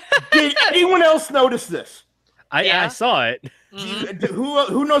 Did anyone else notice this? I saw it. Mhm.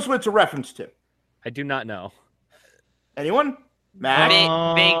 Who knows what it's a reference to? I do not know. Anyone? Matt?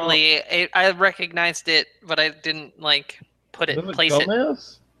 Vaguely, I recognized it, but I didn't place it.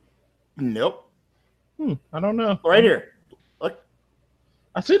 Gomez? Nope. I don't know. Right here. Look.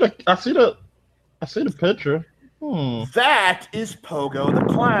 I see the picture. That is Pogo the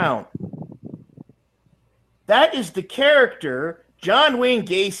Clown. That is the character John Wayne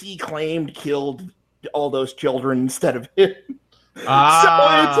Gacy claimed killed all those children instead of him. So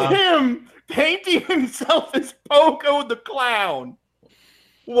it's him painting himself as Pogo the Clown.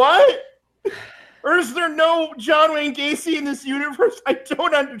 What? Or is there no John Wayne Gacy in this universe? I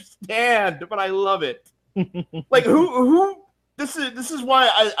don't understand, but I love it. Like, who? This is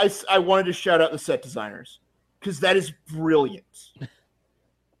why I wanted to shout out the set designers, because that is brilliant.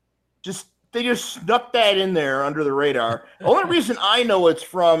 They just snuck that in there under the radar. The only reason I know it's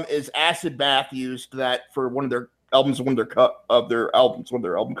from is Acid Bath used that for one of their albums, one of their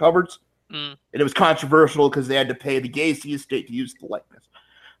album covers. And it was controversial because they had to pay the Gacy estate to use the likeness.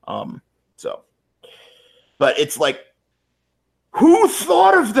 But it's like, who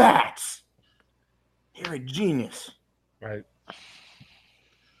thought of that? You're a genius. Right.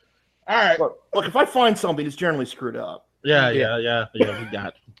 All right. Look, if I find something, it's generally screwed up. Yeah. We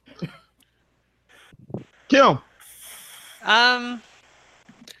got you. Kim.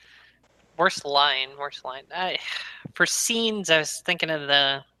 Worst line. For scenes, I was thinking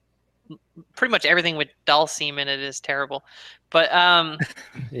of pretty much everything with Dhalsim in it is terrible. But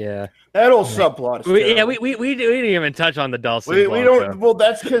Yeah. That whole subplot. Is We terrible. didn't even touch on the Dulce. We don't. Well,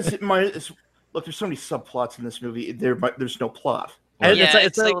 that's because look. There's so many subplots in this movie. There's no plot. And yeah,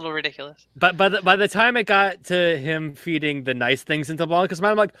 it's a like- little ridiculous. But by the time it got to him feeding the nice things into Blanca's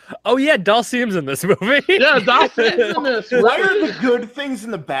mind, I'm like, oh yeah, Dulcine's in this movie. Yeah, Dhalsim's in this. Why are the good things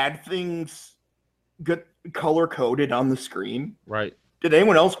and the bad things good color coded on the screen? Right. Did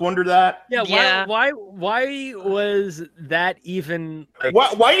anyone else wonder that? Yeah, Yeah. why was that even like,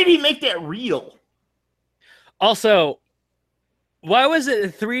 Why did he make that real? also why was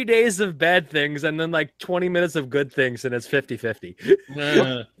it 3 days of bad things and then like 20 minutes of good things and it's 50-50?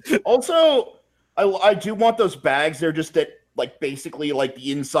 Yeah. Also, I do want those bags. They're just that, like, basically like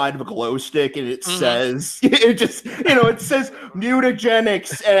the inside of a glow stick, and it says it just it says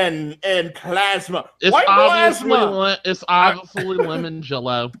mutagenics and plasma. It's Why obviously plasma? it's obviously lemon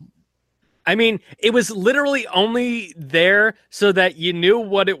jello. I mean, it was literally only there so that you knew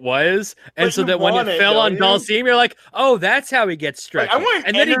what it was, and But so you that when want it it, fell on don't you? Dulcime, you're like, oh, that's how he gets Like, stretched. I want an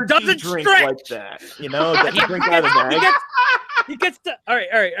And then he energy doesn't drink stretch. like that. That you drink out of the bag. He gets the all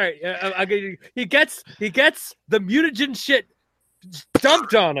right. He gets the mutagen shit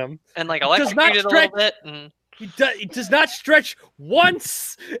dumped on him. And like Does not electrocuted a stretch- little bit. And He does not stretch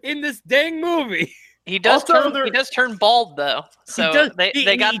once in this dang movie. he does Also, turn. He does turn bald though. So does- they he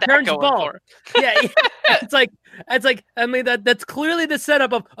got that turns going bald. for him. Yeah, it's like I mean that's clearly the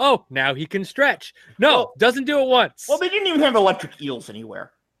setup of now he can stretch. No, Well- doesn't do it once. Well, they didn't even have electric eels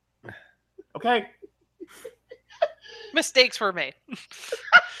anywhere. Okay, Mistakes were made.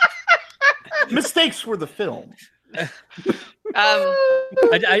 mistakes were the film.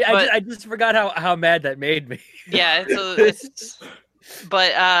 I just forgot how mad that made me. Yeah, it's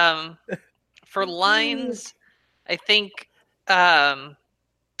but for lines, I think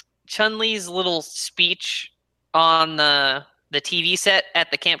Chun-Li's little speech on the TV set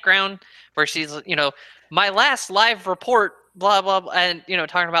at the campground, where she's my last live report, blah blah blah, and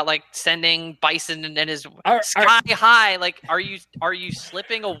talking about like sending Bison and his sky high. Like, are you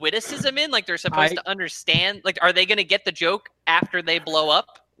slipping a witticism in? Like, they're supposed to understand. Like, are they going to get the joke after they blow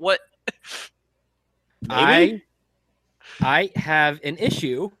up? What? Maybe? I have an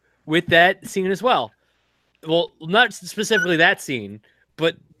issue with that scene as well. Well, not specifically that scene,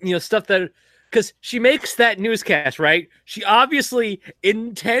 but stuff that, because she makes that newscast, right? She obviously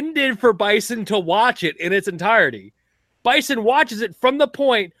intended for Bison to watch it in its entirety. Bison watches it from the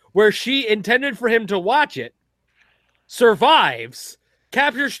point where she intended for him to watch it, survives,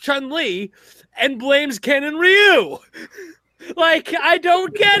 captures Chun-Li, and blames Ken and Ryu. Like, I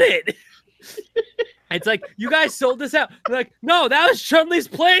don't get it. It's like, you guys sold this out. They're like, no, that was Chun-Li's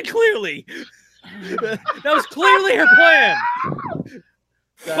plan, clearly. That was clearly her plan.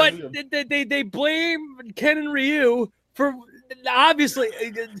 But they blame Ken and Ryu for, obviously,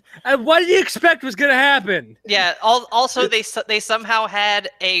 what did you expect was going to happen? Yeah. Also, they somehow had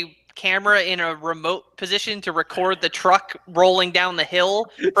a camera in a remote position to record the truck rolling down the hill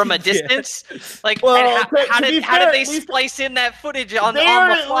from a distance. Like, Well, and how to be did fair, they at least splice in that footage on They the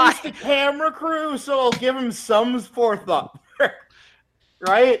are at fly? least the camera crew, so I'll give them some forethought,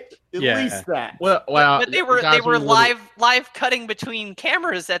 right? At Yeah. least that. Well, But they were guys, we live cutting between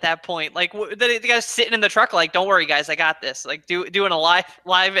cameras at that point. Like, they guys sitting in the truck, like, don't worry, guys, I got this. Like, doing a live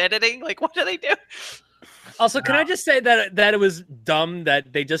editing. Like, what do they do? Also, can I just say that it was dumb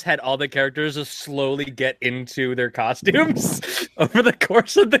that they just had all the characters just slowly get into their costumes over the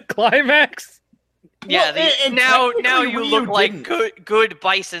course of the climax? Yeah, Well, and now technically you Ryu look like didn't. good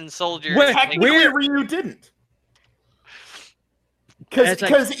Bison soldiers. Wait, Like, Technically, Weird. Ryu didn't. It's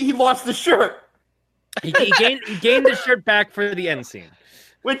like- Because he lost the shirt, He gained the shirt back for the end scene.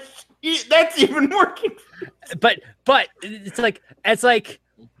 which that's even more confusing. But it's like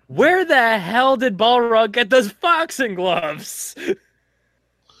where the hell did Balrog get those boxing gloves?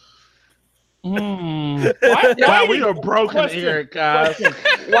 Why Wow, we did- are broken, question, Eric, guys.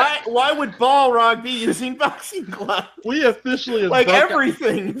 Why would Balrog be using boxing gloves? We officially have Like, broken,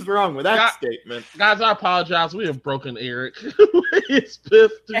 everything is wrong with that Yeah. statement. guys. I apologize. We have broken Eric. It's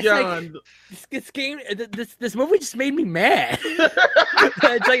pissed It's like- beyond. This movie just made me mad.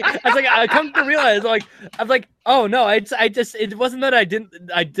 It's like I come to realize I'm like, oh no, it wasn't that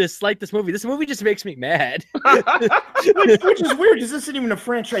I dislike this movie. This movie just makes me mad. Which is weird, because this isn't even a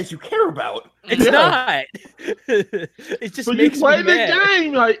franchise you care about. It's Yeah. not. It just But you makes play me the mad.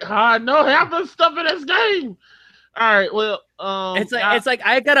 game. Like, I know half the stuff in this game. All right. Well, It's like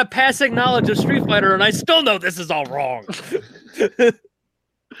I got a passing knowledge of Street Fighter, and I still know this is all wrong. all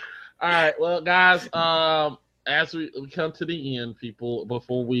right. Well, guys. as we come to the end, people,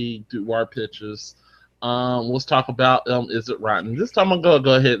 before we do our pitches, let's talk about is it rotten? This time I'm gonna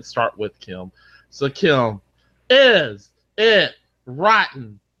go ahead and start with Kim. So Kim, is it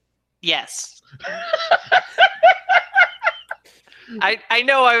rotten? Yes. I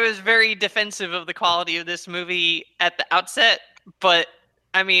know I was very defensive of the quality of this movie at the outset, but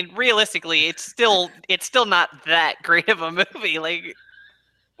I mean, realistically, it's still not that great of a movie. Like,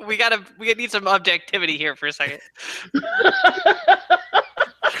 we need some objectivity here for a second.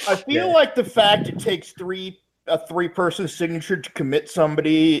 I feel like the fact it takes a three-person signature to commit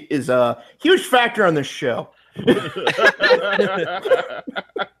somebody is a huge factor on this show.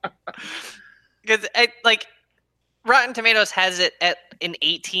 Because like Rotten Tomatoes has it at an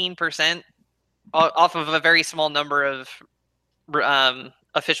 18% off of a very small number of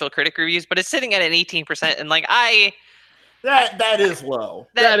official critic reviews, but it's sitting at an 18%, and like that is low.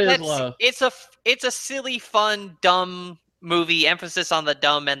 That's low. It's a silly, fun, dumb movie, emphasis on the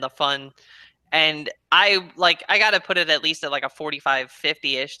dumb and the fun. And I gotta put it at least at like a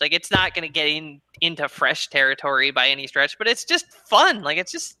 45-50-ish. Like, it's not gonna get into fresh territory by any stretch, but it's just fun. Like,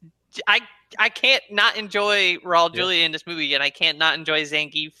 it's just I can't not enjoy Raul Julia in this movie, and I can't not enjoy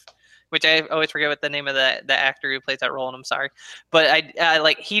Zangief, which I always forget what the name of the actor who plays that role, and I'm sorry, but I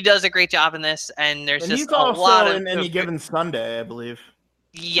like, he does a great job in this, and there's And just he's a also lot of in Any Given Sunday, I believe.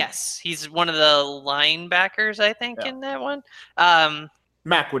 Yes, he's one of the linebackers, I think, in that one.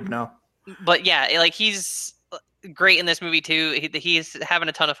 Mac would know. But yeah, like, he's great in this movie too. He's having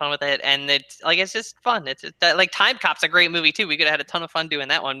a ton of fun with it, and it's just fun. It's like Time Cop's a great movie too. We could have had a ton of fun doing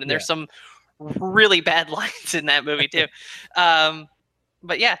that one, and there's some really bad lines in that movie too.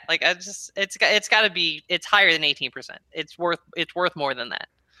 But yeah, like, it's got to be, it's higher than 18%. It's worth more than that.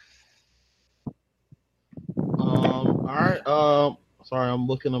 All right. Sorry, I'm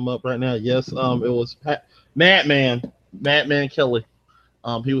looking them up right now. Yes, it was Madman Kelly.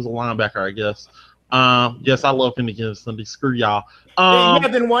 He was a linebacker, I guess. Yes, I love him again Sunday. Screw y'all. Yeah,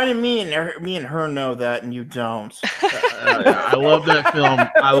 then why did me and her know that and you don't? I love that film.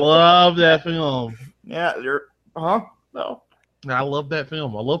 I love that film. Yeah, no. I love that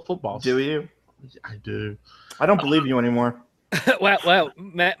film. I love football. Do you? I do. I don't believe you anymore. Wow.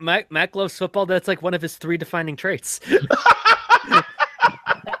 Mac loves football. That's like one of his 3 defining traits.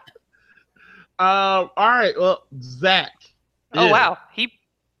 All right. Well, Zach. Oh wow. He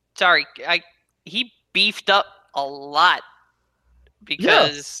beefed up a lot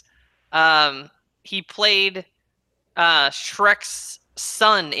because he played Shrek's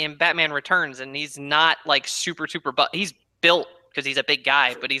son in Batman Returns, and he's not like super he's built because he's a big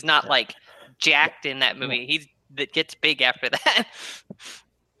guy, but he's not like jacked in that movie. That gets big after that.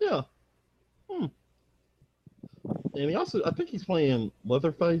 Yeah. And he also, I think he's playing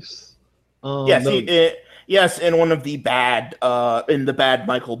Leatherface. Yes, in one of the bad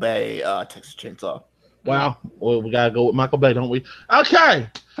Michael Bay Texas Chainsaw. Wow. Well, we gotta go with Michael Bay, don't we? Okay.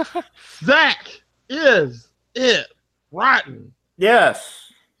 Zach, is it rotten?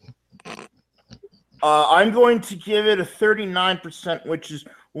 Yes. I'm going to give it a 39%, which is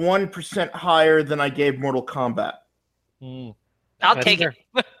 1% higher than I gave Mortal Kombat. I'll take it.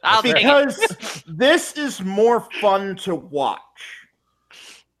 Because this is more fun to watch.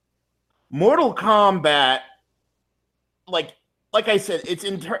 Mortal Kombat, like I said, it's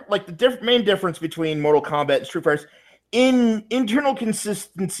the main difference between Mortal Kombat and Street Fighter. Internal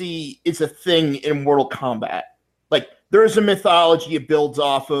consistency is a thing in Mortal Kombat. Like, there's a mythology it builds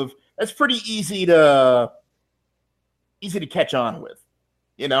off of. That's pretty easy to catch on with,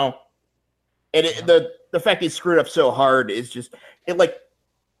 you know. And the fact they screwed up so hard is just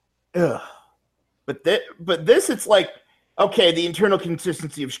ugh. But this, it's like, okay, the internal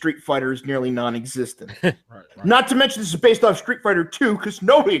consistency of Street Fighter is nearly non-existent. Right. Not to mention this is based off Street Fighter 2, because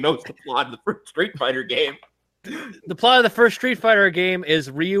nobody knows the plot of the first Street Fighter game. The plot of the first Street Fighter game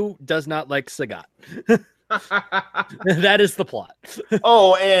is Ryu does not like Sagat. That is the plot.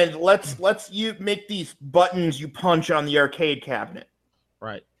 Oh, and let's you make these buttons you punch on the arcade cabinet.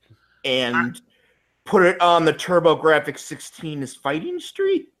 Right. And put it on the TurboGrafx 16 is Fighting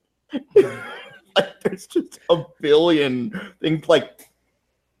Street. Like, there's just a billion things. Like,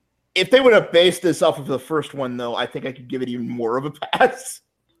 if they would have based this off of the first one, though, I think I could give it even more of a pass.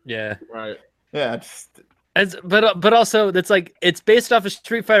 Yeah. Right. Yeah. But also, it's like, it's based off of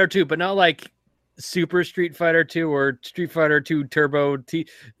Street Fighter 2, but not like Super Street Fighter 2 or Street Fighter 2 Turbo T.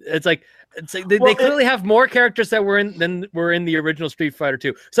 It's like they clearly have more characters that were in than were in the original Street Fighter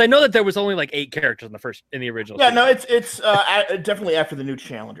 2. So I know that there was only like 8 characters in the original. Yeah, no, it's definitely after the new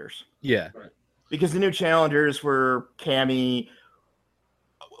challengers. Yeah. Because the new challengers were Cammy.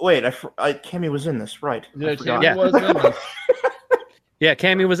 wait, Cammy was in this, right? Yeah, I forgot. Cammy was in this. Yeah,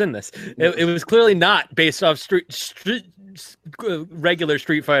 Cammy was in this. It was clearly not based off regular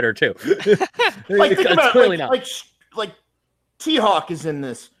Street Fighter 2. Like, think about clearly it, not. like T-Hawk is in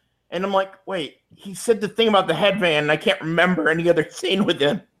this, and I'm like, wait, he said the thing about the headband, and I can't remember any other scene with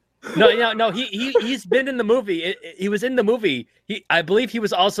him. No. He's been in the movie. He was in the movie. I believe he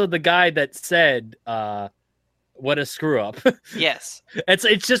was also the guy that said, "What a screw up." Yes.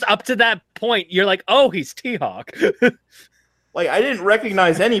 It's just up to that point. You're like, oh, he's T-Hawk. Like, I didn't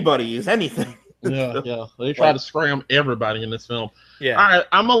recognize anybody as anything. Yeah. They try to scram everybody in this film. Yeah. All right,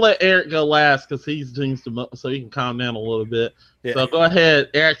 I'm gonna let Eric go last because he's doing so he can calm down a little bit. Yeah. So go ahead,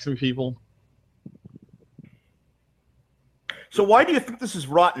 Eric, some people. So why do you think this is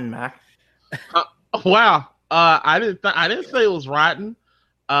rotten, Mac? Wow, I didn't say it was rotten.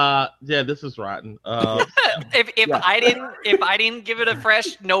 Yeah, this is rotten. If I didn't give it a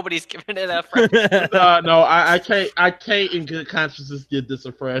fresh, nobody's giving it a fresh. No, I can't in good conscience give this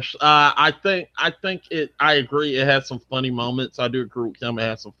a fresh. I think I agree. It has some funny moments. I do agree with him. It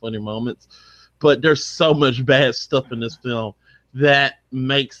has some funny moments, but there's so much bad stuff in this film that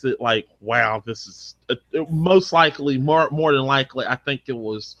makes it like, wow, this is most likely more than likely. I think it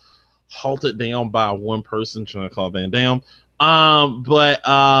was halted down by one person, Jean-Claude Van Damme. But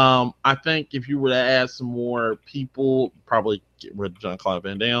I think if you were to add some more people, probably get rid of Jean-Claude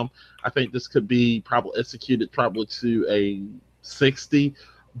Van Damme. I think this could be probably executed to a 60,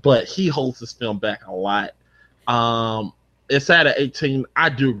 but he holds this film back a lot. It's at an 18. I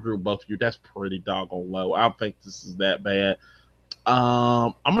do agree with both of you. That's pretty doggone low. I don't think this is that bad.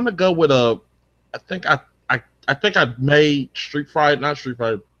 I'm gonna go with I think I made Street Fighter, not Street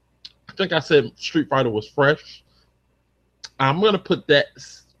Fighter. I think I said Street Fighter was fresh. I'm gonna put that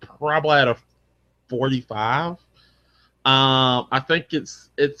probably at a 45. I think it's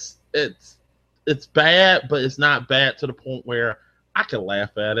bad, but it's not bad to the point where I can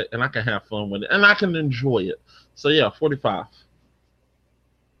laugh at it and I can have fun with it and I can enjoy it. So yeah, 45.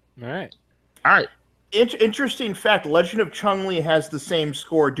 All right. Interesting fact: Legend of Chun-Li has the same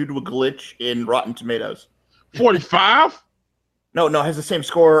score due to a glitch in Rotten Tomatoes. 45? No, has the same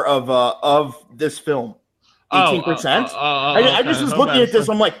score of this film. 18%. I just was looking at this.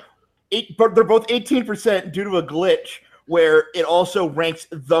 I'm like, but they're both 18% due to a glitch where it also ranks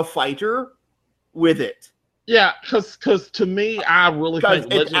The Fighter with it. Yeah, because to me, I really think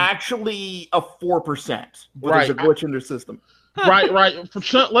it's actually a 4%. Right. There's a glitch in their system. Right. For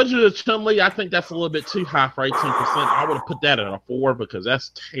Legend of Chun-Li, I think that's a little bit too high for 18%. I would have put that at a 4 because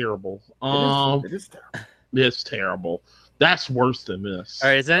that's terrible. It is terrible. It's terrible. That's worse than this. All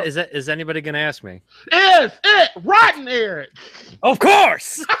right. Is anybody gonna ask me? Is it rotten, Eric? Of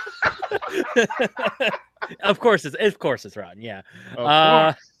course. Of course it's rotten. Yeah.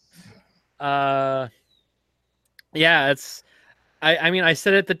 Yeah. It's. I mean, I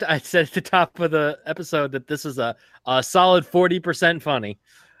said at the top of the episode that this is a solid 40% funny,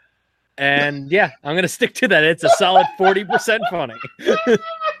 and yeah, I'm gonna stick to that. It's a solid 40% funny.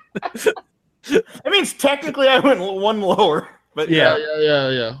 It means technically I went one lower, but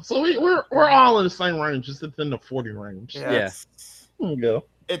yeah. So we're all in the same range, just within the 40 range. Yeah. There you go.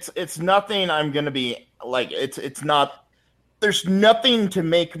 It's nothing. I'm gonna be like it's not. There's nothing to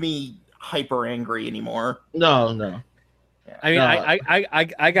make me hyper angry anymore. No. I mean,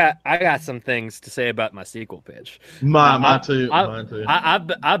 no. I got some things to say about my sequel pitch. Mine too. I've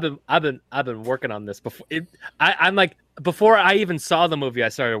been working on this before. I'm like, before I even saw the movie, I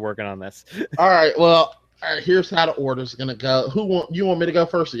started working on this. All right. Well, here's how the order's gonna go. You want me to go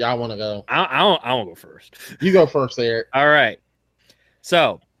first, or y'all want to go? I won't go first. You go first, Eric. All right.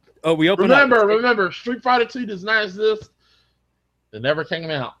 So, we open. Remember, Street Fighter 2 does not exist. It never came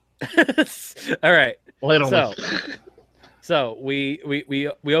out. All right. Literally. So we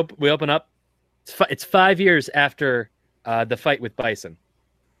open up. It's 5 years after the fight with Bison.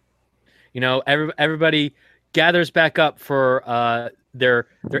 You know, everybody gathers back up for their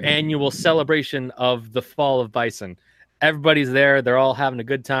annual celebration of the fall of Bison. Everybody's there. They're all having a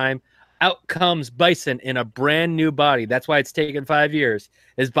good time. Out comes Bison in a brand new body. That's why it's taken 5 years.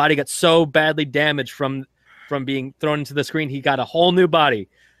 His body got so badly damaged from being thrown into the screen. He got a whole new body.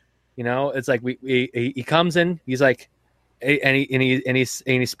 You know, it's like he comes in. He's like. And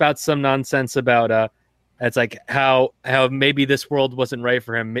he spouts some nonsense about it's like how maybe this world wasn't right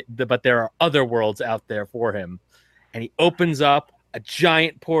for him, but there are other worlds out there for him, and he opens up a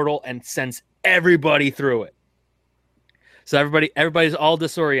giant portal and sends everybody through it. So everybody's all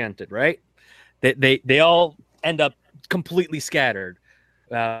disoriented, right? They all end up completely scattered.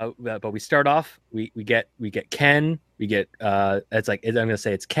 but we start off. We get Ken. We get it's like I'm gonna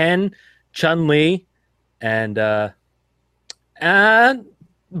say it's Ken, Chun-Li, and Balrog.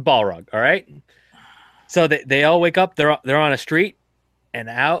 All right. So they all wake up. They're on a street, and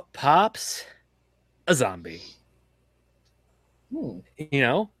out pops a zombie. You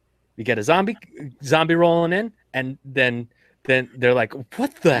know, you get a zombie rolling in, and then they're like,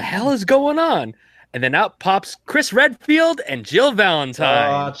 "What the hell is going on?" And then out pops Chris Redfield and Jill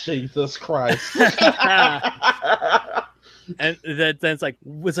Valentine. Oh, Jesus Christ! And then it's like,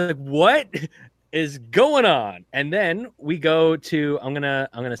 what is going on? And then we go to I'm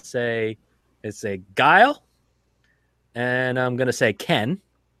gonna say it's a Guile, and I'm gonna say Ken,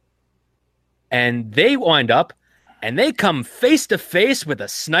 and they wind up. And they come face to face with a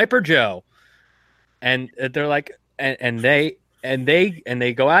Sniper Joe, and they're like, and they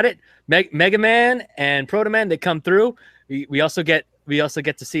go at it. Mega Man and Proto Man, they come through. We also get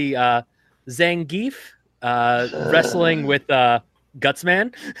to see Zangief wrestling with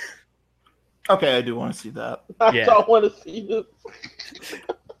Gutsman. Okay, I do want to see that. I don't want to see this.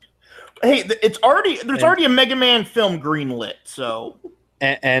 Hey, there's already a Mega Man film greenlit, so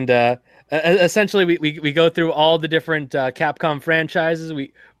essentially we go through all the different Capcom franchises.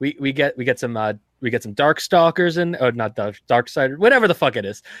 We get some Darkstalkers and not Darksiders, whatever the fuck it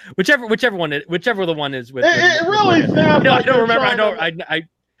is, whichever the one is with. It really sounds. I don't remember. I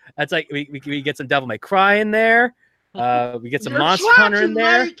that's like we get some Devil May Cry in there. We get some Monster Hunter in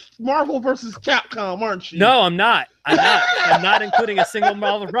there. Marvel versus Capcom, aren't you? No, I'm not. I'm not including a single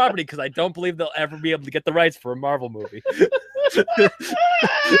Marvel property because I don't believe they'll ever be able to get the rights for a Marvel movie.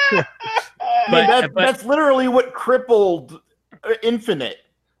 That's literally what crippled Infinite.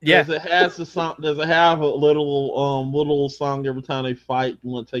 Yeah. Does it have a little song every time they fight? You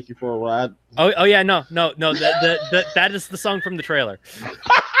want to take you for a ride? Oh yeah, no. That is the song from the trailer.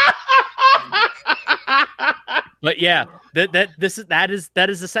 But yeah, that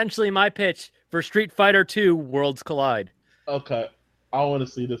is essentially my pitch for Street Fighter 2: Worlds Collide. Okay, I want to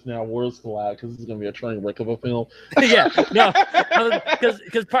see this now. Worlds Collide, because this is gonna be a train wreck of a film. Yeah, no,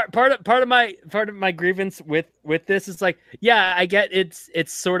 because part of my grievance with this is like, yeah, I get it's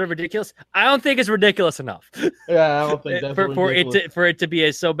sort of ridiculous. I don't think it's ridiculous enough. Yeah, I don't think that's for it to be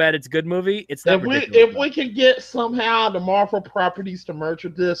a so bad it's good movie. It's not if we can get somehow the Marvel properties to merge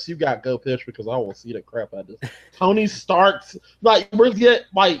with this, you got go pitch, because I will see the crap out of this. Tony Stark's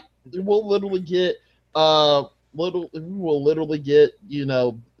we'll literally get the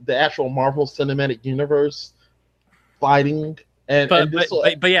actual Marvel Cinematic Universe fighting,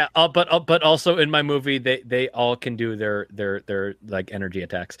 but also in my movie they all can do their like energy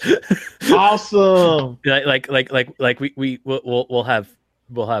attacks. Awesome.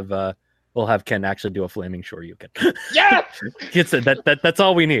 We'll have Ken actually do a flaming Shoryuken. Yeah, that's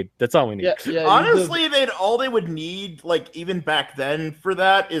all we need. That's all we need. Yeah, honestly, they would need, like, even back then for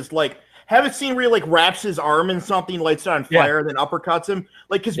that is like have a scene where he like wraps his arm in something, lights it on fire, and then uppercuts him.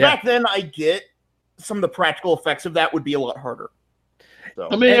 Like, because back then I get some of the practical effects of that would be a lot harder. So.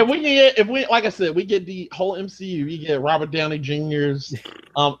 I mean, if we like I said, we get the whole MCU. We get Robert Downey Jr.'s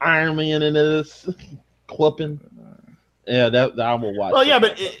Iron Man in this clipping. Yeah, that I will watch. Well, yeah,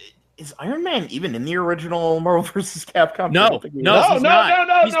 but is Iron Man even in the original Marvel vs. Capcom? No,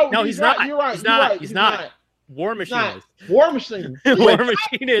 he's not. You're right. He's not. War Machine is. War Machine. War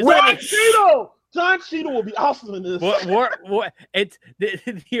Machine is. John Cena will be awesome in this. It's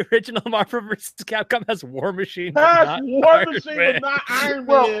the original Marvel vs. Capcom has War Machine. War Machine is not Iron Man.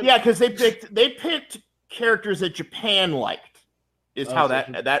 Well, yeah, because they picked characters that Japan liked. Is how that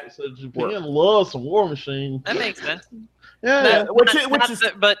Japan loves some War Machine. That makes sense. Yeah,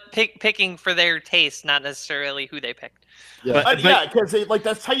 but picking for their taste, not necessarily who they picked. Yeah, because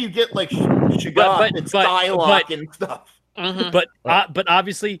that's how you get like Shigga and Psylocke and stuff. Mm-hmm. But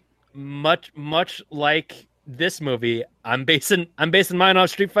obviously, much like this movie, I'm basing mine on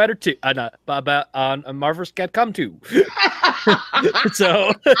Street Fighter 2, on Marvel vs. Capcom 2.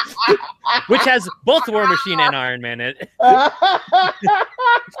 So, which has both War Machine and Iron Man in it.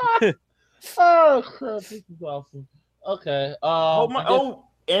 Oh crap! This is awesome. Okay.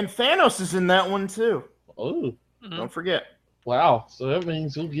 And Thanos is in that one too. Oh, don't forget. Wow. So that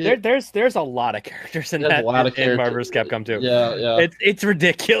means you'll get there's a lot of characters in that. In Marvel vs. Capcom 2. Yeah. It's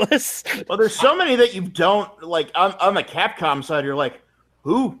ridiculous. Well, there's so many that you don't like on the Capcom side. You're like,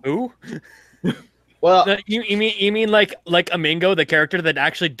 who? Well, You mean like Amingo, the character that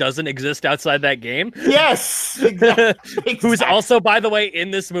actually doesn't exist outside that game? Yes, exactly. Who's also, by the way, in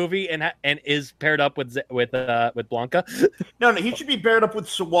this movie and is paired up with Blanca. No, he should be paired up with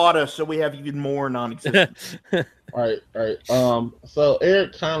Sawada, so we have even more non-existent. All right. So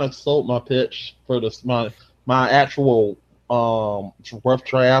Eric kind of sold my pitch for this my actual rough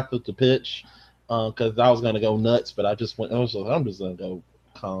draft of the pitch because I was gonna go nuts, but I'm just gonna go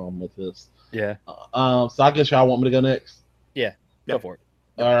calm with this. Yeah. So I guess y'all want me to go next. Yeah. Go for it.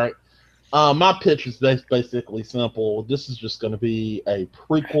 All right. My pitch is basically simple. This is just going to be a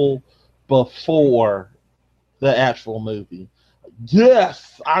prequel before the actual movie.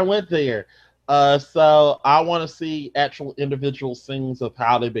 Yes, I went there. So I want to see actual individual scenes of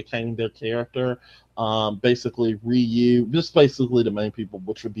how they became their character. Basically Ryu, just basically the main people,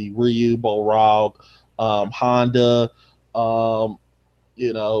 which would be Ryu, Balrog, Honda,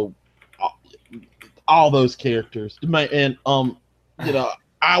 all those characters. And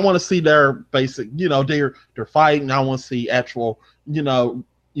I want to see their basic, they're fighting. I want to see actual,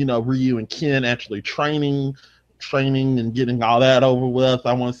 Ryu and Ken actually training and getting all that over with.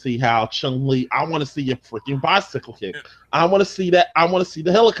 I want to see how Chun-Li, I want to see a freaking bicycle kick. I want to see that. I want to see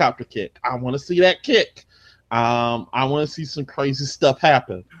the helicopter kick. I want to see that kick. I want to see some crazy stuff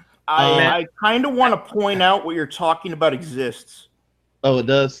happen. I kind of want to point out what you're talking about exists. Oh, it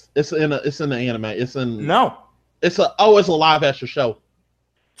does. It's in the anime. It's a live action show.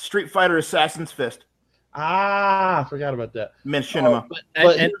 Street Fighter Assassin's Fist. I forgot about that. Machinima.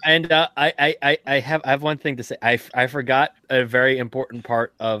 I have one thing to say. I forgot a very important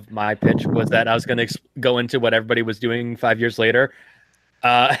part of my pitch was that I was going to go into what everybody was doing 5 years later,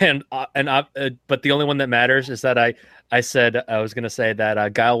 but the only one that matters is that I said I was going to say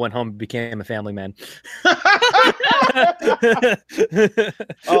that Guile went home and became a family man.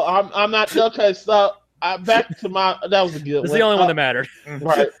 I'm not okay. So back to that was a good one. It's the only one that mattered,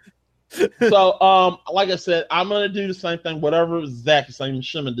 right? So, like I said, I'm gonna do the same thing, whatever Zack is saying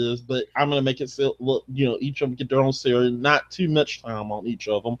Shimon does, but I'm gonna make it look, each of them get their own series, not too much time on each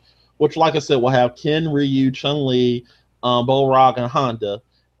of them. Which, like I said, we'll have Ken, Ryu, Chun-Li, Balrog, and Honda.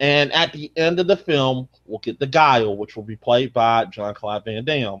 And at the end of the film, we'll get the Guile, which will be played by Jean-Claude Van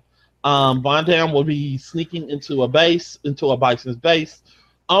Damme. Van Damme will be sneaking into a bison's base,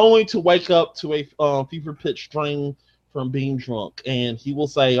 only to wake up to a fever pitch dream from being drunk. And he will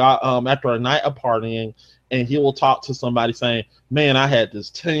say, after a night of partying, and he will talk to somebody saying, man, I had this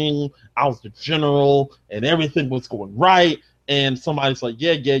team, I was the general, and everything was going right. And somebody's like,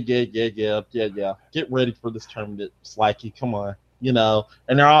 yeah, get ready for this tournament, Slacky, come on, and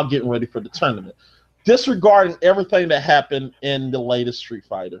they're all getting ready for the tournament. Disregarding everything that happened in the latest Street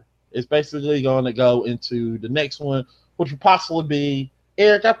Fighter. It's basically going to go into the next one, which will possibly be,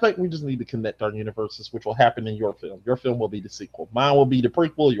 Eric, I think we just need to connect our universes, which will happen in your film. Your film will be the sequel. Mine will be the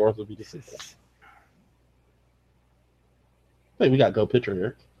prequel. Yours will be the sequel. Hey, we got go pitcher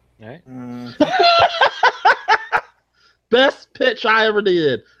here. All right. Best pitch I ever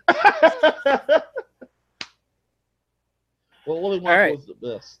did. Well, Willy Wonka was the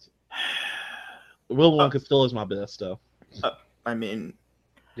best. Willy Wonka still is my best, though. I mean,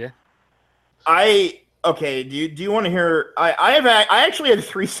 yeah. Okay, do you want to hear? I actually had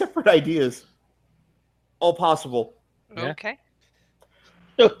 3 separate ideas, all possible. Okay.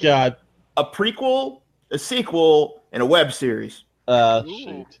 Oh God! A prequel, a sequel, and a web series.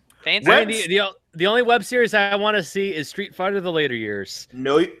 Shoot. Fancy. The only web series I want to see is Street Fighter: The Later Years.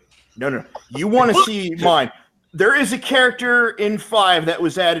 No. You want to see mine? There is a character in 5 that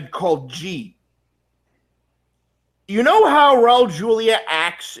was added called G. You know how Raul Julia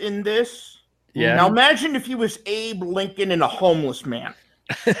acts in this? Yeah. Now imagine if he was Abe Lincoln and a homeless man.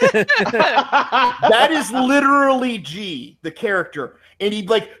 That is literally G, the character. And he'd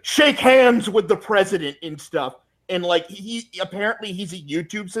shake hands with the president and stuff. And he's a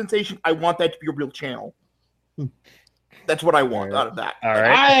YouTube sensation. I want that to be a real channel. That's what I want out of that. All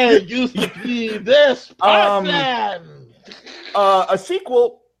right. I used to be this person. A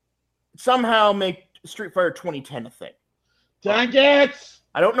sequel, somehow make Street Fighter 2010 a thing. Dang it!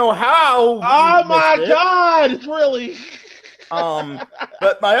 I don't know how. Oh my God! It's really.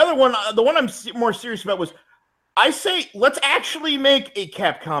 But my other one, the one I'm more serious about was, I say let's actually make a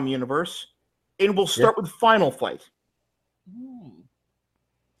Capcom universe, and we'll start with Final Fight.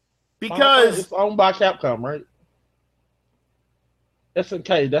 Because it's owned by Capcom, right?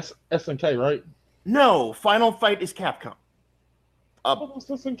 SNK, that's SNK, right? No, Final Fight is Capcom. What's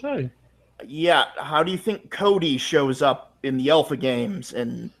SNK? Yeah, how do you think Cody shows up in the Alpha games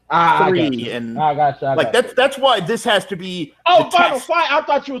and I got 3 you. and I got you. like that's why this has to be Oh, the Final test. Fight. I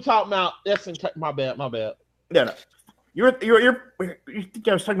thought you were talking about SNK. My bad. No. You think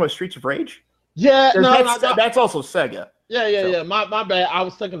I was talking about Streets of Rage? Yeah, That's also Sega. Yeah. My bad. I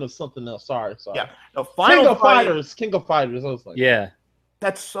was thinking of something else. Sorry. Yeah. No, King of Fighters. King of Fighters. I was like, Yeah.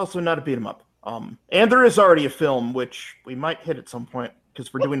 That's also not a beat 'em up. And there is already a film which we might hit at some point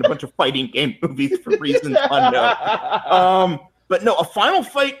because we're doing a bunch of fighting game movies for reasons unknown. But no, a Final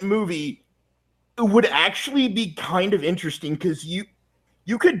Fight movie would actually be kind of interesting because you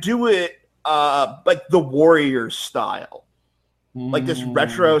could do it like the Warriors style, like this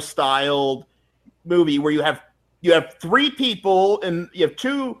retro styled movie where you have 3 people and you have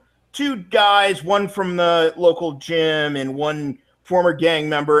two guys, one from the local gym and one former gang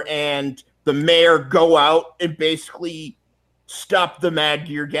member, and the mayor go out and basically stop the Mad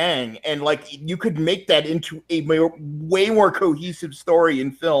Gear gang. And like you could make that into a way more cohesive story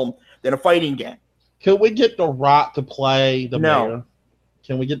in film than a fighting game. Can we get The Rock to play the No. mayor?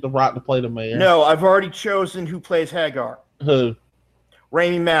 Can we get The Rock to play the mayor? No, I've already chosen who plays Hagar. Who?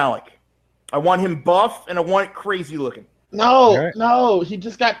 Rami Malek. I want him buff and I want it crazy looking. No. He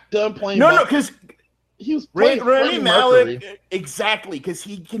just got done playing. No, because he was playing Rami Freddie Malek, Mercury. exactly, because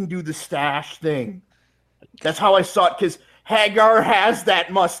he can do the stash thing. That's how I saw it, because Hagar has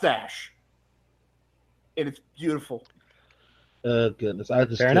that mustache. And it's beautiful. Oh, goodness. I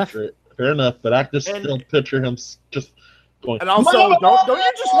just Fair enough. picture it. Fair enough, but I just And- still picture him just going. And also, don't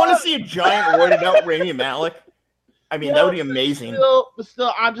you just want to see a giant roided out Rami Malek? I mean, that would be amazing. But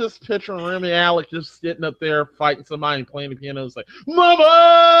still, I just picture Rami Malek just sitting up there fighting somebody and playing the piano and say,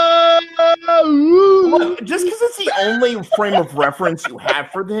 "Mama!" Look, just because it's the only frame of reference you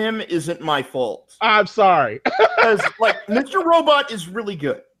have for him isn't my fault. I'm sorry. Because, like, Mr. Robot is really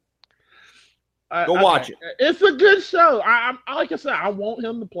good. Go watch it. It's a good show. I like I said, I want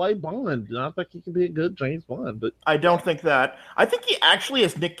him to play Bond. And I think he can be a good James Bond. But I don't think that. I think he actually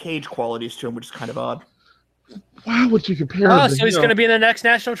has Nick Cage qualities to him, which is kind of odd. why would you compare? Oh, him to so he's him? going to be in the next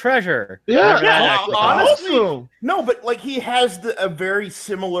National Treasure. Yeah, Yeah, honestly. awesome. No, but like he has a very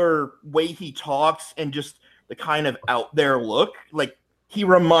similar way he talks and just the kind of out there look. Like he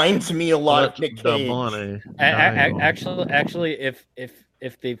reminds me a lot of Nick Cage. Actually,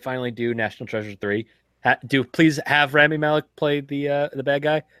 if they finally do National Treasure 3, please have Rami Malek play the bad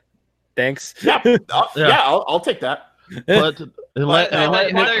guy. Thanks. Yeah, I'll take that. But I thought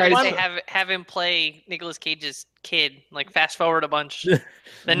you were going to say have him play Nicolas Cage's kid, like fast forward a bunch,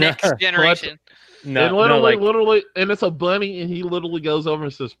 the next generation. literally, and it's a bunny, and he literally goes over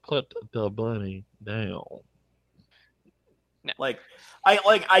and says, "Put the bunny down." Like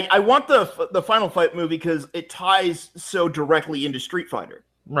I want the Final Fight movie because it ties so directly into Street Fighter.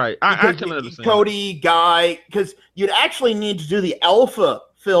 Right, I can understand. Cody, Guy, because you'd actually need to do the Alpha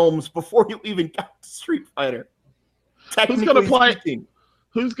films before you even got to Street Fighter. Who's gonna play? Speaking.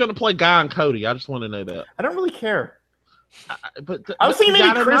 Who's gonna play Guy and Cody? I just want to know that. I don't really care. I was thinking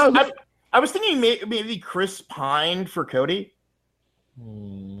maybe Chris. I was thinking maybe Chris Pine for Cody.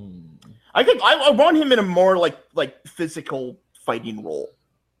 I want him in a more like physical fighting role.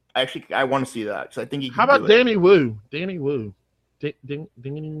 I want to see that because I think he can. How about do Danny Wu? Danny Wu. Danny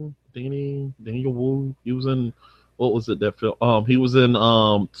Wu. He was in what was it that film? He was in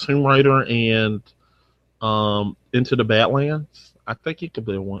Tomb Raider and Into the Badlands. I think he could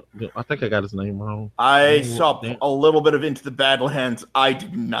be one. I think I got his name wrong. I saw a little bit of Into the Badlands. I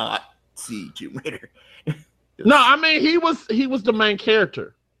did not see Tomb Raider. No, I mean he was the main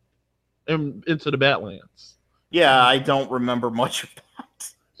character in Into the Badlands. Yeah, I don't remember much of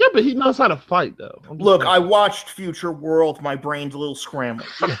that. Yeah, but he knows how to fight though. Look, I watched Future World. My brain's a little scrambled.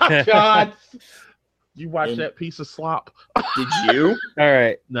 God, you watched that piece of slop? Did you? All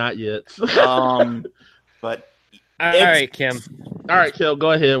right. Not yet. But All right, Kim. All right, Kel,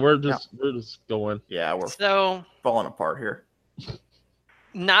 go ahead. We're just going. Yeah, we're So falling apart here.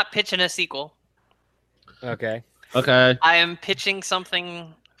 not pitching a sequel. Okay. Okay. I am pitching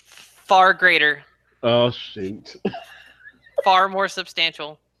something far greater, Oh shoot. far more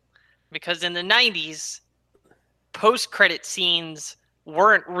substantial. Because in the 90s, post-credit scenes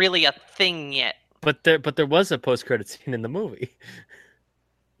weren't really a thing yet. But there was a post-credit scene in the movie.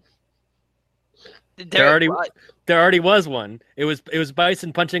 There already was one. It was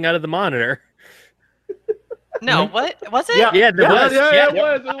Bison punching out of the monitor. No, what was it? Yeah. Yeah, there was. Yeah, it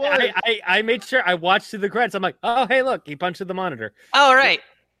was. I made sure I watched through the credits. I'm like, oh hey, look, he punched through the monitor. Oh right.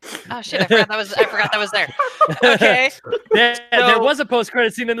 Oh shit! I forgot that was there. Okay. There was a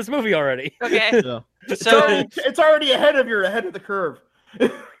post-credit scene in this movie already. Okay. Yeah. So It's already ahead of the curve.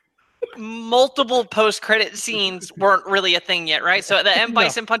 multiple post-credit scenes weren't really a thing yet, right? So the M.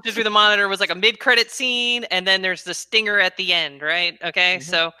 Bison punches through the monitor was like a mid-credit scene, and then there's the stinger at the end, right? Okay,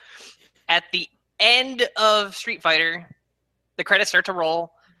 so at the end of Street Fighter, the credits start to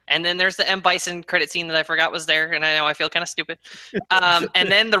roll, and then there's the M. Bison credit scene that I forgot was there, and I know I feel kind of stupid. And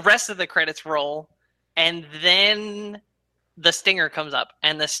then the rest of the credits roll, and then the stinger comes up,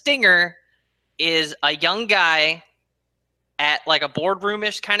 and the stinger is a young guy at like a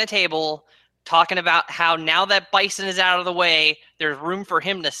boardroomish kind of table talking about how now that Bison is out of the way, there's room for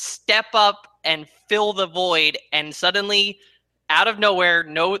him to step up and fill the void. And suddenly, out of nowhere,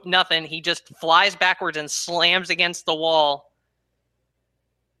 nothing, he just flies backwards and slams against the wall,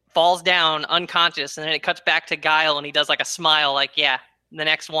 falls down unconscious, and then it cuts back to Guile, and he does like a smile, like, yeah, the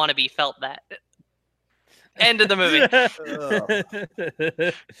next wannabe felt that. End of the movie.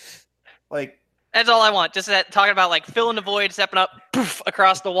 Like, that's all I want. Just that talking about like filling the void, stepping up, poof,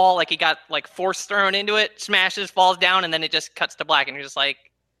 across the wall, like he got like force thrown into it, smashes, falls down, and then it just cuts to black, and you're just like,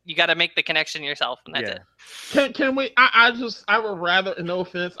 you got to make the connection yourself, and that's it. Can we? I would rather, no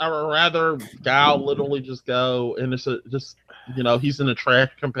offense, I would rather Guile literally just go and it's just he's in a trash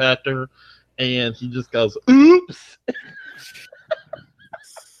compactor, and he just goes, oops.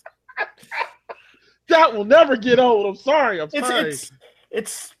 That will never get old. I'm sorry.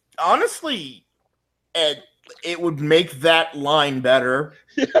 It's honestly, it would make that line better.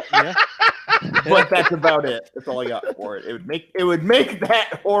 Yeah. But that's about it. That's all I got for it. It would make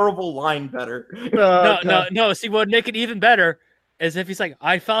that horrible line better. No. See, what would make it even better is if he's like,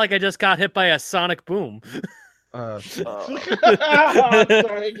 I felt like I just got hit by a sonic boom. I'm sorry,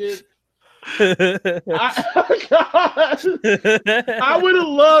 dude. I would have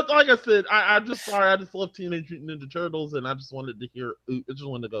loved, like I said, I just love Teenage Mutant Ninja Turtles, and I just wanted to hear, I just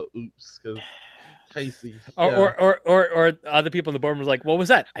wanted to go oops because Casey. Or other people in the boardroom was like, what was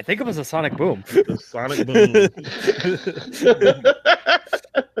that? I think it was a sonic boom. The sonic boom.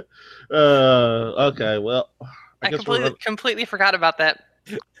 Okay, well, I completely forgot about that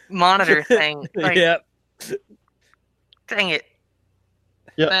monitor thing. Like, yeah. Dang it.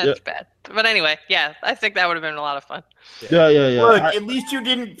 Yeah, That's bad. But anyway, yeah, I think that would have been a lot of fun. Yeah. Look, at least you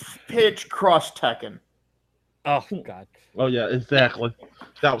didn't pitch Cross Tekken. Oh, God. Oh, yeah, exactly.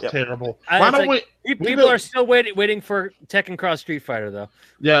 That was terrible. Why don't people are still waiting for Tekken Cross Street Fighter, though.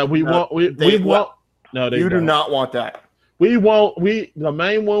 Yeah, we want. No, they do don't. not want that. We want. The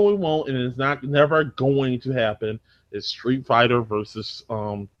main one we want, and it's never going to happen, is Street Fighter versus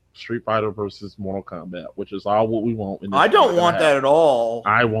Mortal Kombat, which is all what we want. I don't want that at all.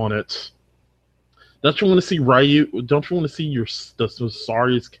 I want it. Don't you want to see Ryu? Don't you want to see the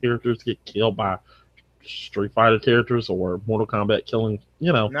sorriest characters get killed by Street Fighter characters or Mortal Kombat killing?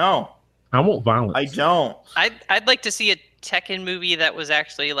 No. I want violence. I don't. I'd like to see a Tekken movie that was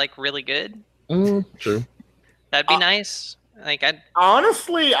actually like really good. True. That'd be nice. Like,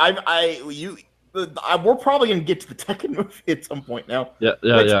 honestly, we're probably gonna get to the Tekken movie at some point now. Yeah.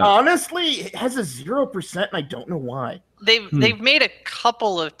 Honestly, it has a 0%, and I don't know why. They've made a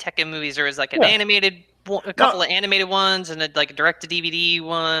couple of Tekken movies. There was like a couple of animated ones, and a direct to DVD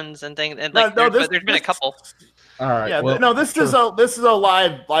ones, and things. And there's been a couple. All right. Yeah. This is a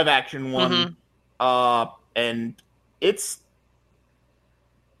live action one, and it's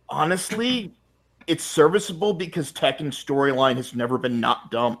honestly it's serviceable because Tekken's storyline has never been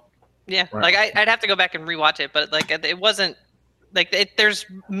not dumb. Yeah, right. Like I'd have to go back and rewatch it, but like it wasn't like there's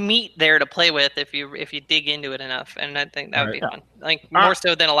meat there to play with if you dig into it enough, and I think that would be fun. Like more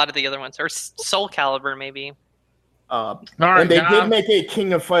so than a lot of the other ones, or Soul Calibur maybe. And they did make a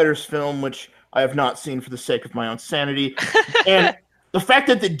King of Fighters film, which I have not seen for the sake of my own sanity, and the fact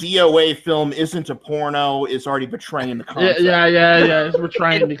that the DOA film isn't a porno is already betraying the concept. Yeah. It's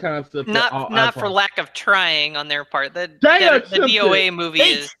betraying the concept. Not for lack of trying on their part. The DOA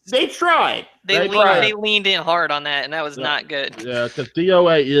movie they tried. They leaned in hard on that, and that was not good. Yeah, because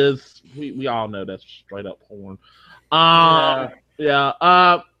DOA is we all know that's straight up porn.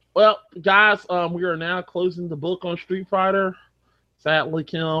 Well, guys, we are now closing the book on Street Fighter. Sadly,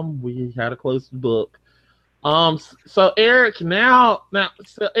 Kim, we had to close the book. So Eric,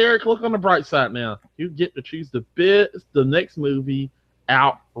 Eric, look on the bright side now. You get to choose the next movie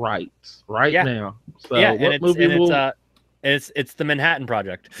outright now. So what movie it's the Manhattan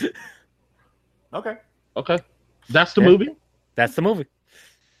Project. Okay. That's the movie? That's the movie.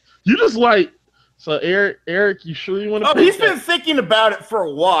 You just so Eric, you sure you want to he's been thinking about it for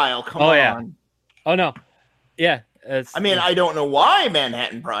a while. Come on. Yeah. Oh no. Yeah. I don't know why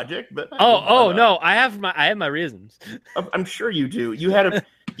Manhattan Project, but no, I have my reasons. I'm sure you do. You had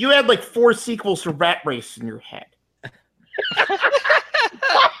like 4 sequels to Rat Race in your head.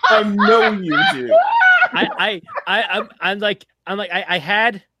 I know you do.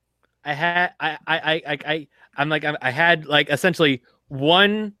 I'm like I had like essentially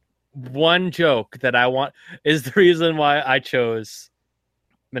one joke that I want is the reason why I chose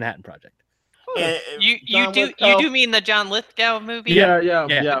Manhattan Project. You John do Lithgow. mean the John Lithgow movie?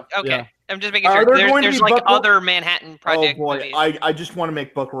 Yeah. Okay. I'm just making Are sure. there going to There's be like Buckle- other Manhattan Oh Project boy, movies. I just want to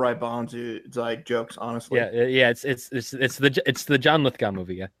make Buckle Right Bonds like jokes. Honestly, Yeah. It's the John Lithgow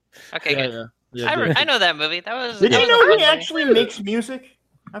movie. Yeah. Okay, good. Yeah. I know that movie. That was. Did that you was a know fun he movie. actually makes music?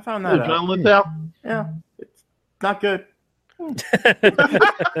 I found that out. John Lithgow. Yeah, it's not good. All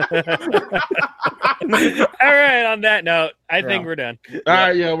right. On that note, I think we're done. All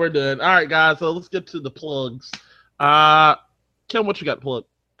right, yeah, we're done. All right, guys. So let's get to the plugs. Kim, what you got to plug?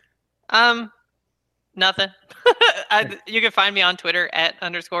 Nothing. You can find me on Twitter at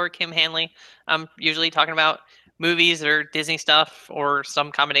 _Kim Hanley. I'm usually talking about movies or Disney stuff or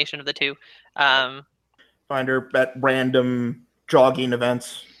some combination of the two. Find her at random jogging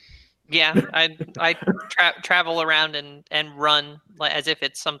events. Yeah, I travel around and run like, as if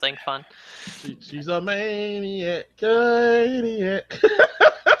it's something fun. She's a maniac.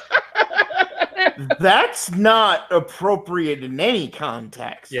 That's not appropriate in any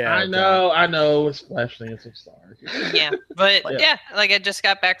context. Yeah. I know. It's Flashdance. I'm sorry. Yeah, but Yeah. yeah, like I just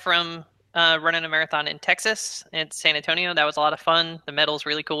got back from running a marathon in Texas and San Antonio. That was a lot of fun. The medal's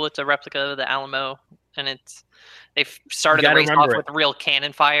really cool. It's a replica of the Alamo, and they've started You the gotta race off remember with real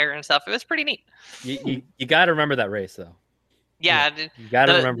cannon fire and stuff. It was pretty neat. You got to remember that race though. Yeah, You got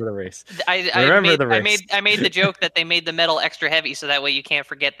to The- remember the race. I made the joke that they made the medal extra heavy so that way you can't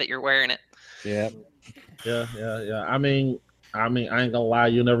forget that you're wearing it. Yeah. Yeah. I mean, I ain't gonna lie.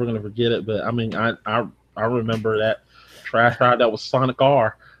 You're never gonna forget it. But I mean, I remember that trash ride that was Sonic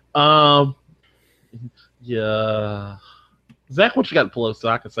R. Yeah. Zach, what you got to plug so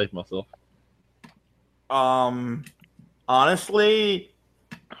I can save myself? Honestly,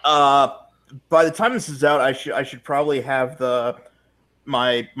 by the time this is out, I should probably have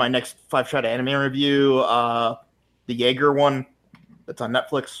my next 5-shot anime review, the Jaeger one that's on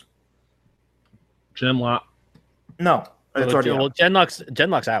Netflix. Genlock. No, it's already out.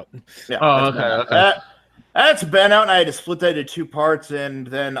 Genlock's out. Yeah, Oh, that's been out. okay. That's been out, and I had to split that into 2 parts, and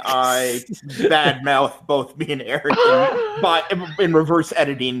then I badmouth both me and Eric in reverse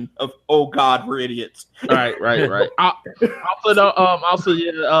editing of "Oh God, we're idiots." Right. I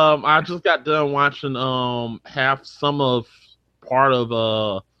just got done watching part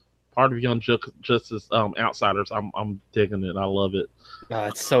of Young Justice Outsiders. I'm digging it. I love it. Oh,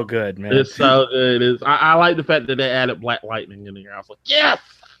 it's so good, man. It's so good. I like the fact that they added Black Lightning in here. I was like, yes.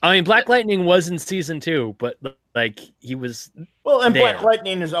 I mean, Black Lightning was in season 2, but like he was Well, and there. Black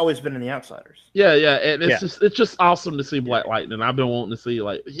Lightning has always been in the Outsiders. Yeah, and it's just awesome to see Black Lightning. I've been wanting to see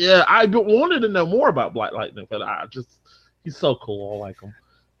I've been wanting to know more about Black Lightning, but he's so cool. I like him,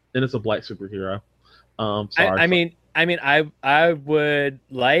 and it's a black superhero. I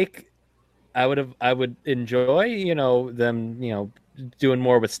would enjoy, them, doing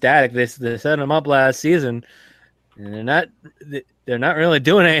more with Static. They set him up last season, and they're not really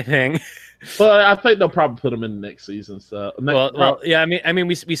doing anything. But I think they'll probably put him in the next season. So Yeah. I mean,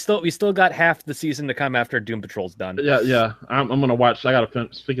 we still got half the season to come after Doom Patrol's done. Yeah. I'm gonna watch. I gotta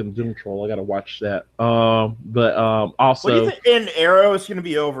finish. Speaking of Doom Patrol, I gotta watch that. But also, What do you think? And Arrow is going to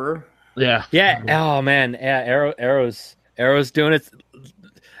be over. yeah. Oh man, yeah. Arrow's doing it.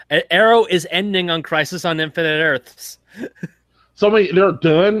 Arrow is ending on Crisis on Infinite Earths. So they're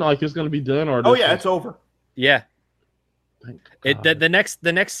done. Like it's gonna be done, or Oh yeah, it's over. Yeah. Thank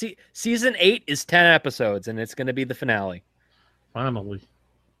The next season 8 is 10 episodes, and it's going to be the finale. Finally,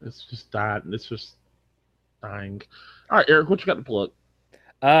 it's just died. It's just dying. All right, Eric, what you got to plug?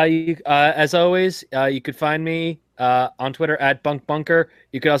 As always, you could find me on Twitter at BunkBunker.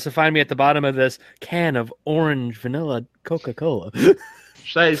 You could also find me at the bottom of this can of orange vanilla Coca-Cola.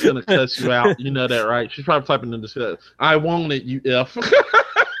 Shay's gonna cuss you out. You know that, right? She's probably typing in the I want it, you f.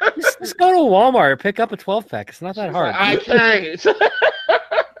 Just go to Walmart, pick up a 12-pack. It's not that hard. I can't.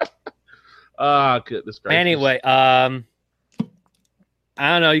 Goodness gracious. Anyway, I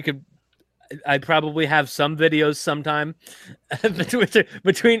don't know. I'd probably have some videos sometime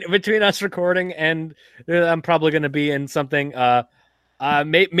between us recording, and I'm probably going to be in something.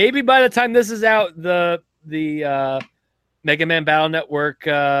 Maybe by the time this is out, the Mega Man Battle Network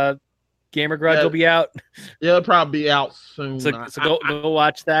Gamer Grudge will be out. Yeah, it'll probably be out soon. So go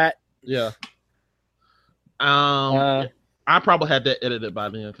watch that. Yeah. I probably had that edited by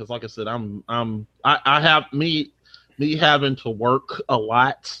then because, like I said, I have me having to work a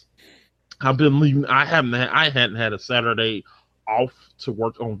lot. I've been leaving. I hadn't had a Saturday off to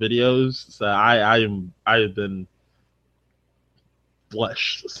work on videos, so I have been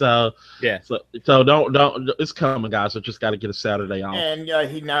blessed. So Yeah. So don't it's coming, guys. I just got to get a Saturday off. And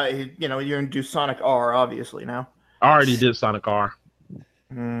he you know, you're gonna do Sonic R, obviously now. I already did Sonic R.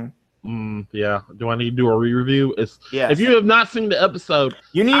 Yeah. Do I need to do a re-review? Yes. If you have not seen the episode,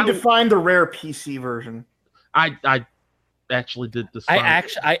 You need to find the rare PC version. I actually did the. I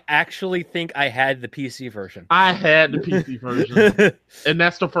actually think I had the PC version. I had the PC version, and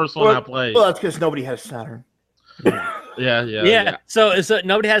that's the first one I played. Well, that's because nobody has Saturn. Yeah. So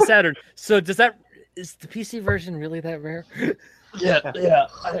nobody has Saturn. So is the PC version really that rare? Yeah.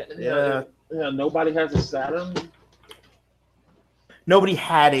 Nobody has a Saturn. Nobody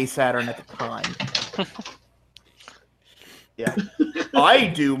had a Saturn at the time. Yeah, I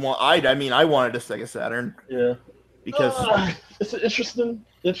do want. I mean, I wanted a Sega Saturn. Yeah, because it's an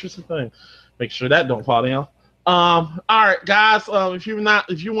interesting thing. Make sure that don't fall down. All right, guys. If you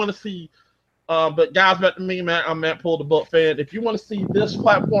want to see, but guys, back to me, Matt. I'm Matt Pull, the Book fan. If you want to see this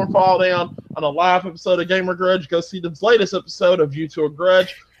platform fall down on a live episode of Gamer Grudge, go see this latest episode of View to a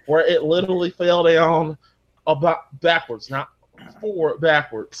Grudge, where it literally fell down about backwards, not forward,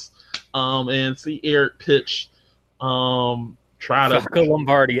 backwards. And see Eric pitch. Try to Rocco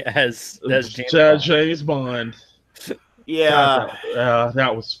Lombardi as James Bond. Yeah,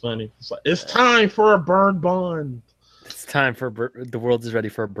 that was funny. It's time for a bird bond. It's time for the world is ready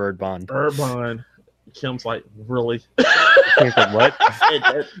for a bird bond. Bird bond. Kim's like, really? What?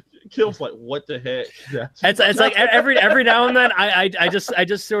 Kim's like, what the heck? It's like every now and then I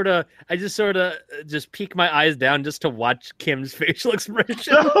just sort of just peek my eyes down just to watch Kim's facial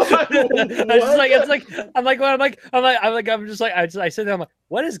expression. I sit there, I'm like,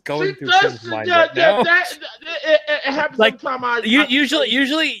 what is going through Kim's mind right now? It happens like sometime.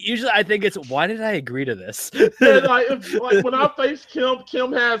 Usually I think it's, why did I agree to this? like when I face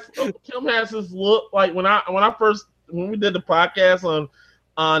Kim has this look like when we did the podcast on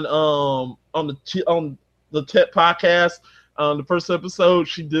the Tech podcast, the first episode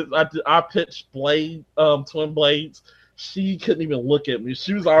I pitched Blade, Twin Blades. She couldn't even look at me.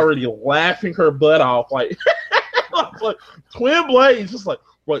 She was already laughing her butt off, like like Twin Blades. Just like,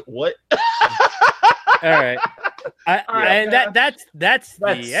 wait, what? All right. That's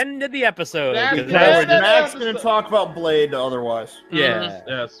the end of the episode. Matt's going to talk about Blade otherwise. Yeah.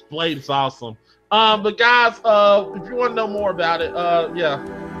 Yes, Blade is awesome. But guys, if you want to know more about it,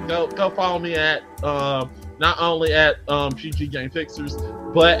 go follow me at not only at PG Game Fixers,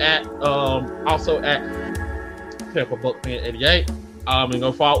 but at also at Tampa Book Fan 88. And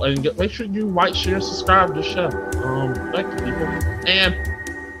go follow and make sure you like, share, and subscribe to the show. Thank you, people. And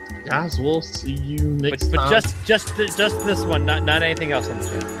guys, we'll see you next time. But just this one, not anything else on the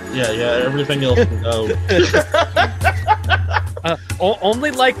channel. Yeah, everything else can go.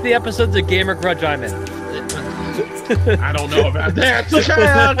 Only like the episodes of Gamer Grudge I'm in. I don't know about that.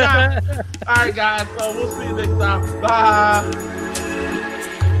 All right, guys. So we'll see you next time. Bye.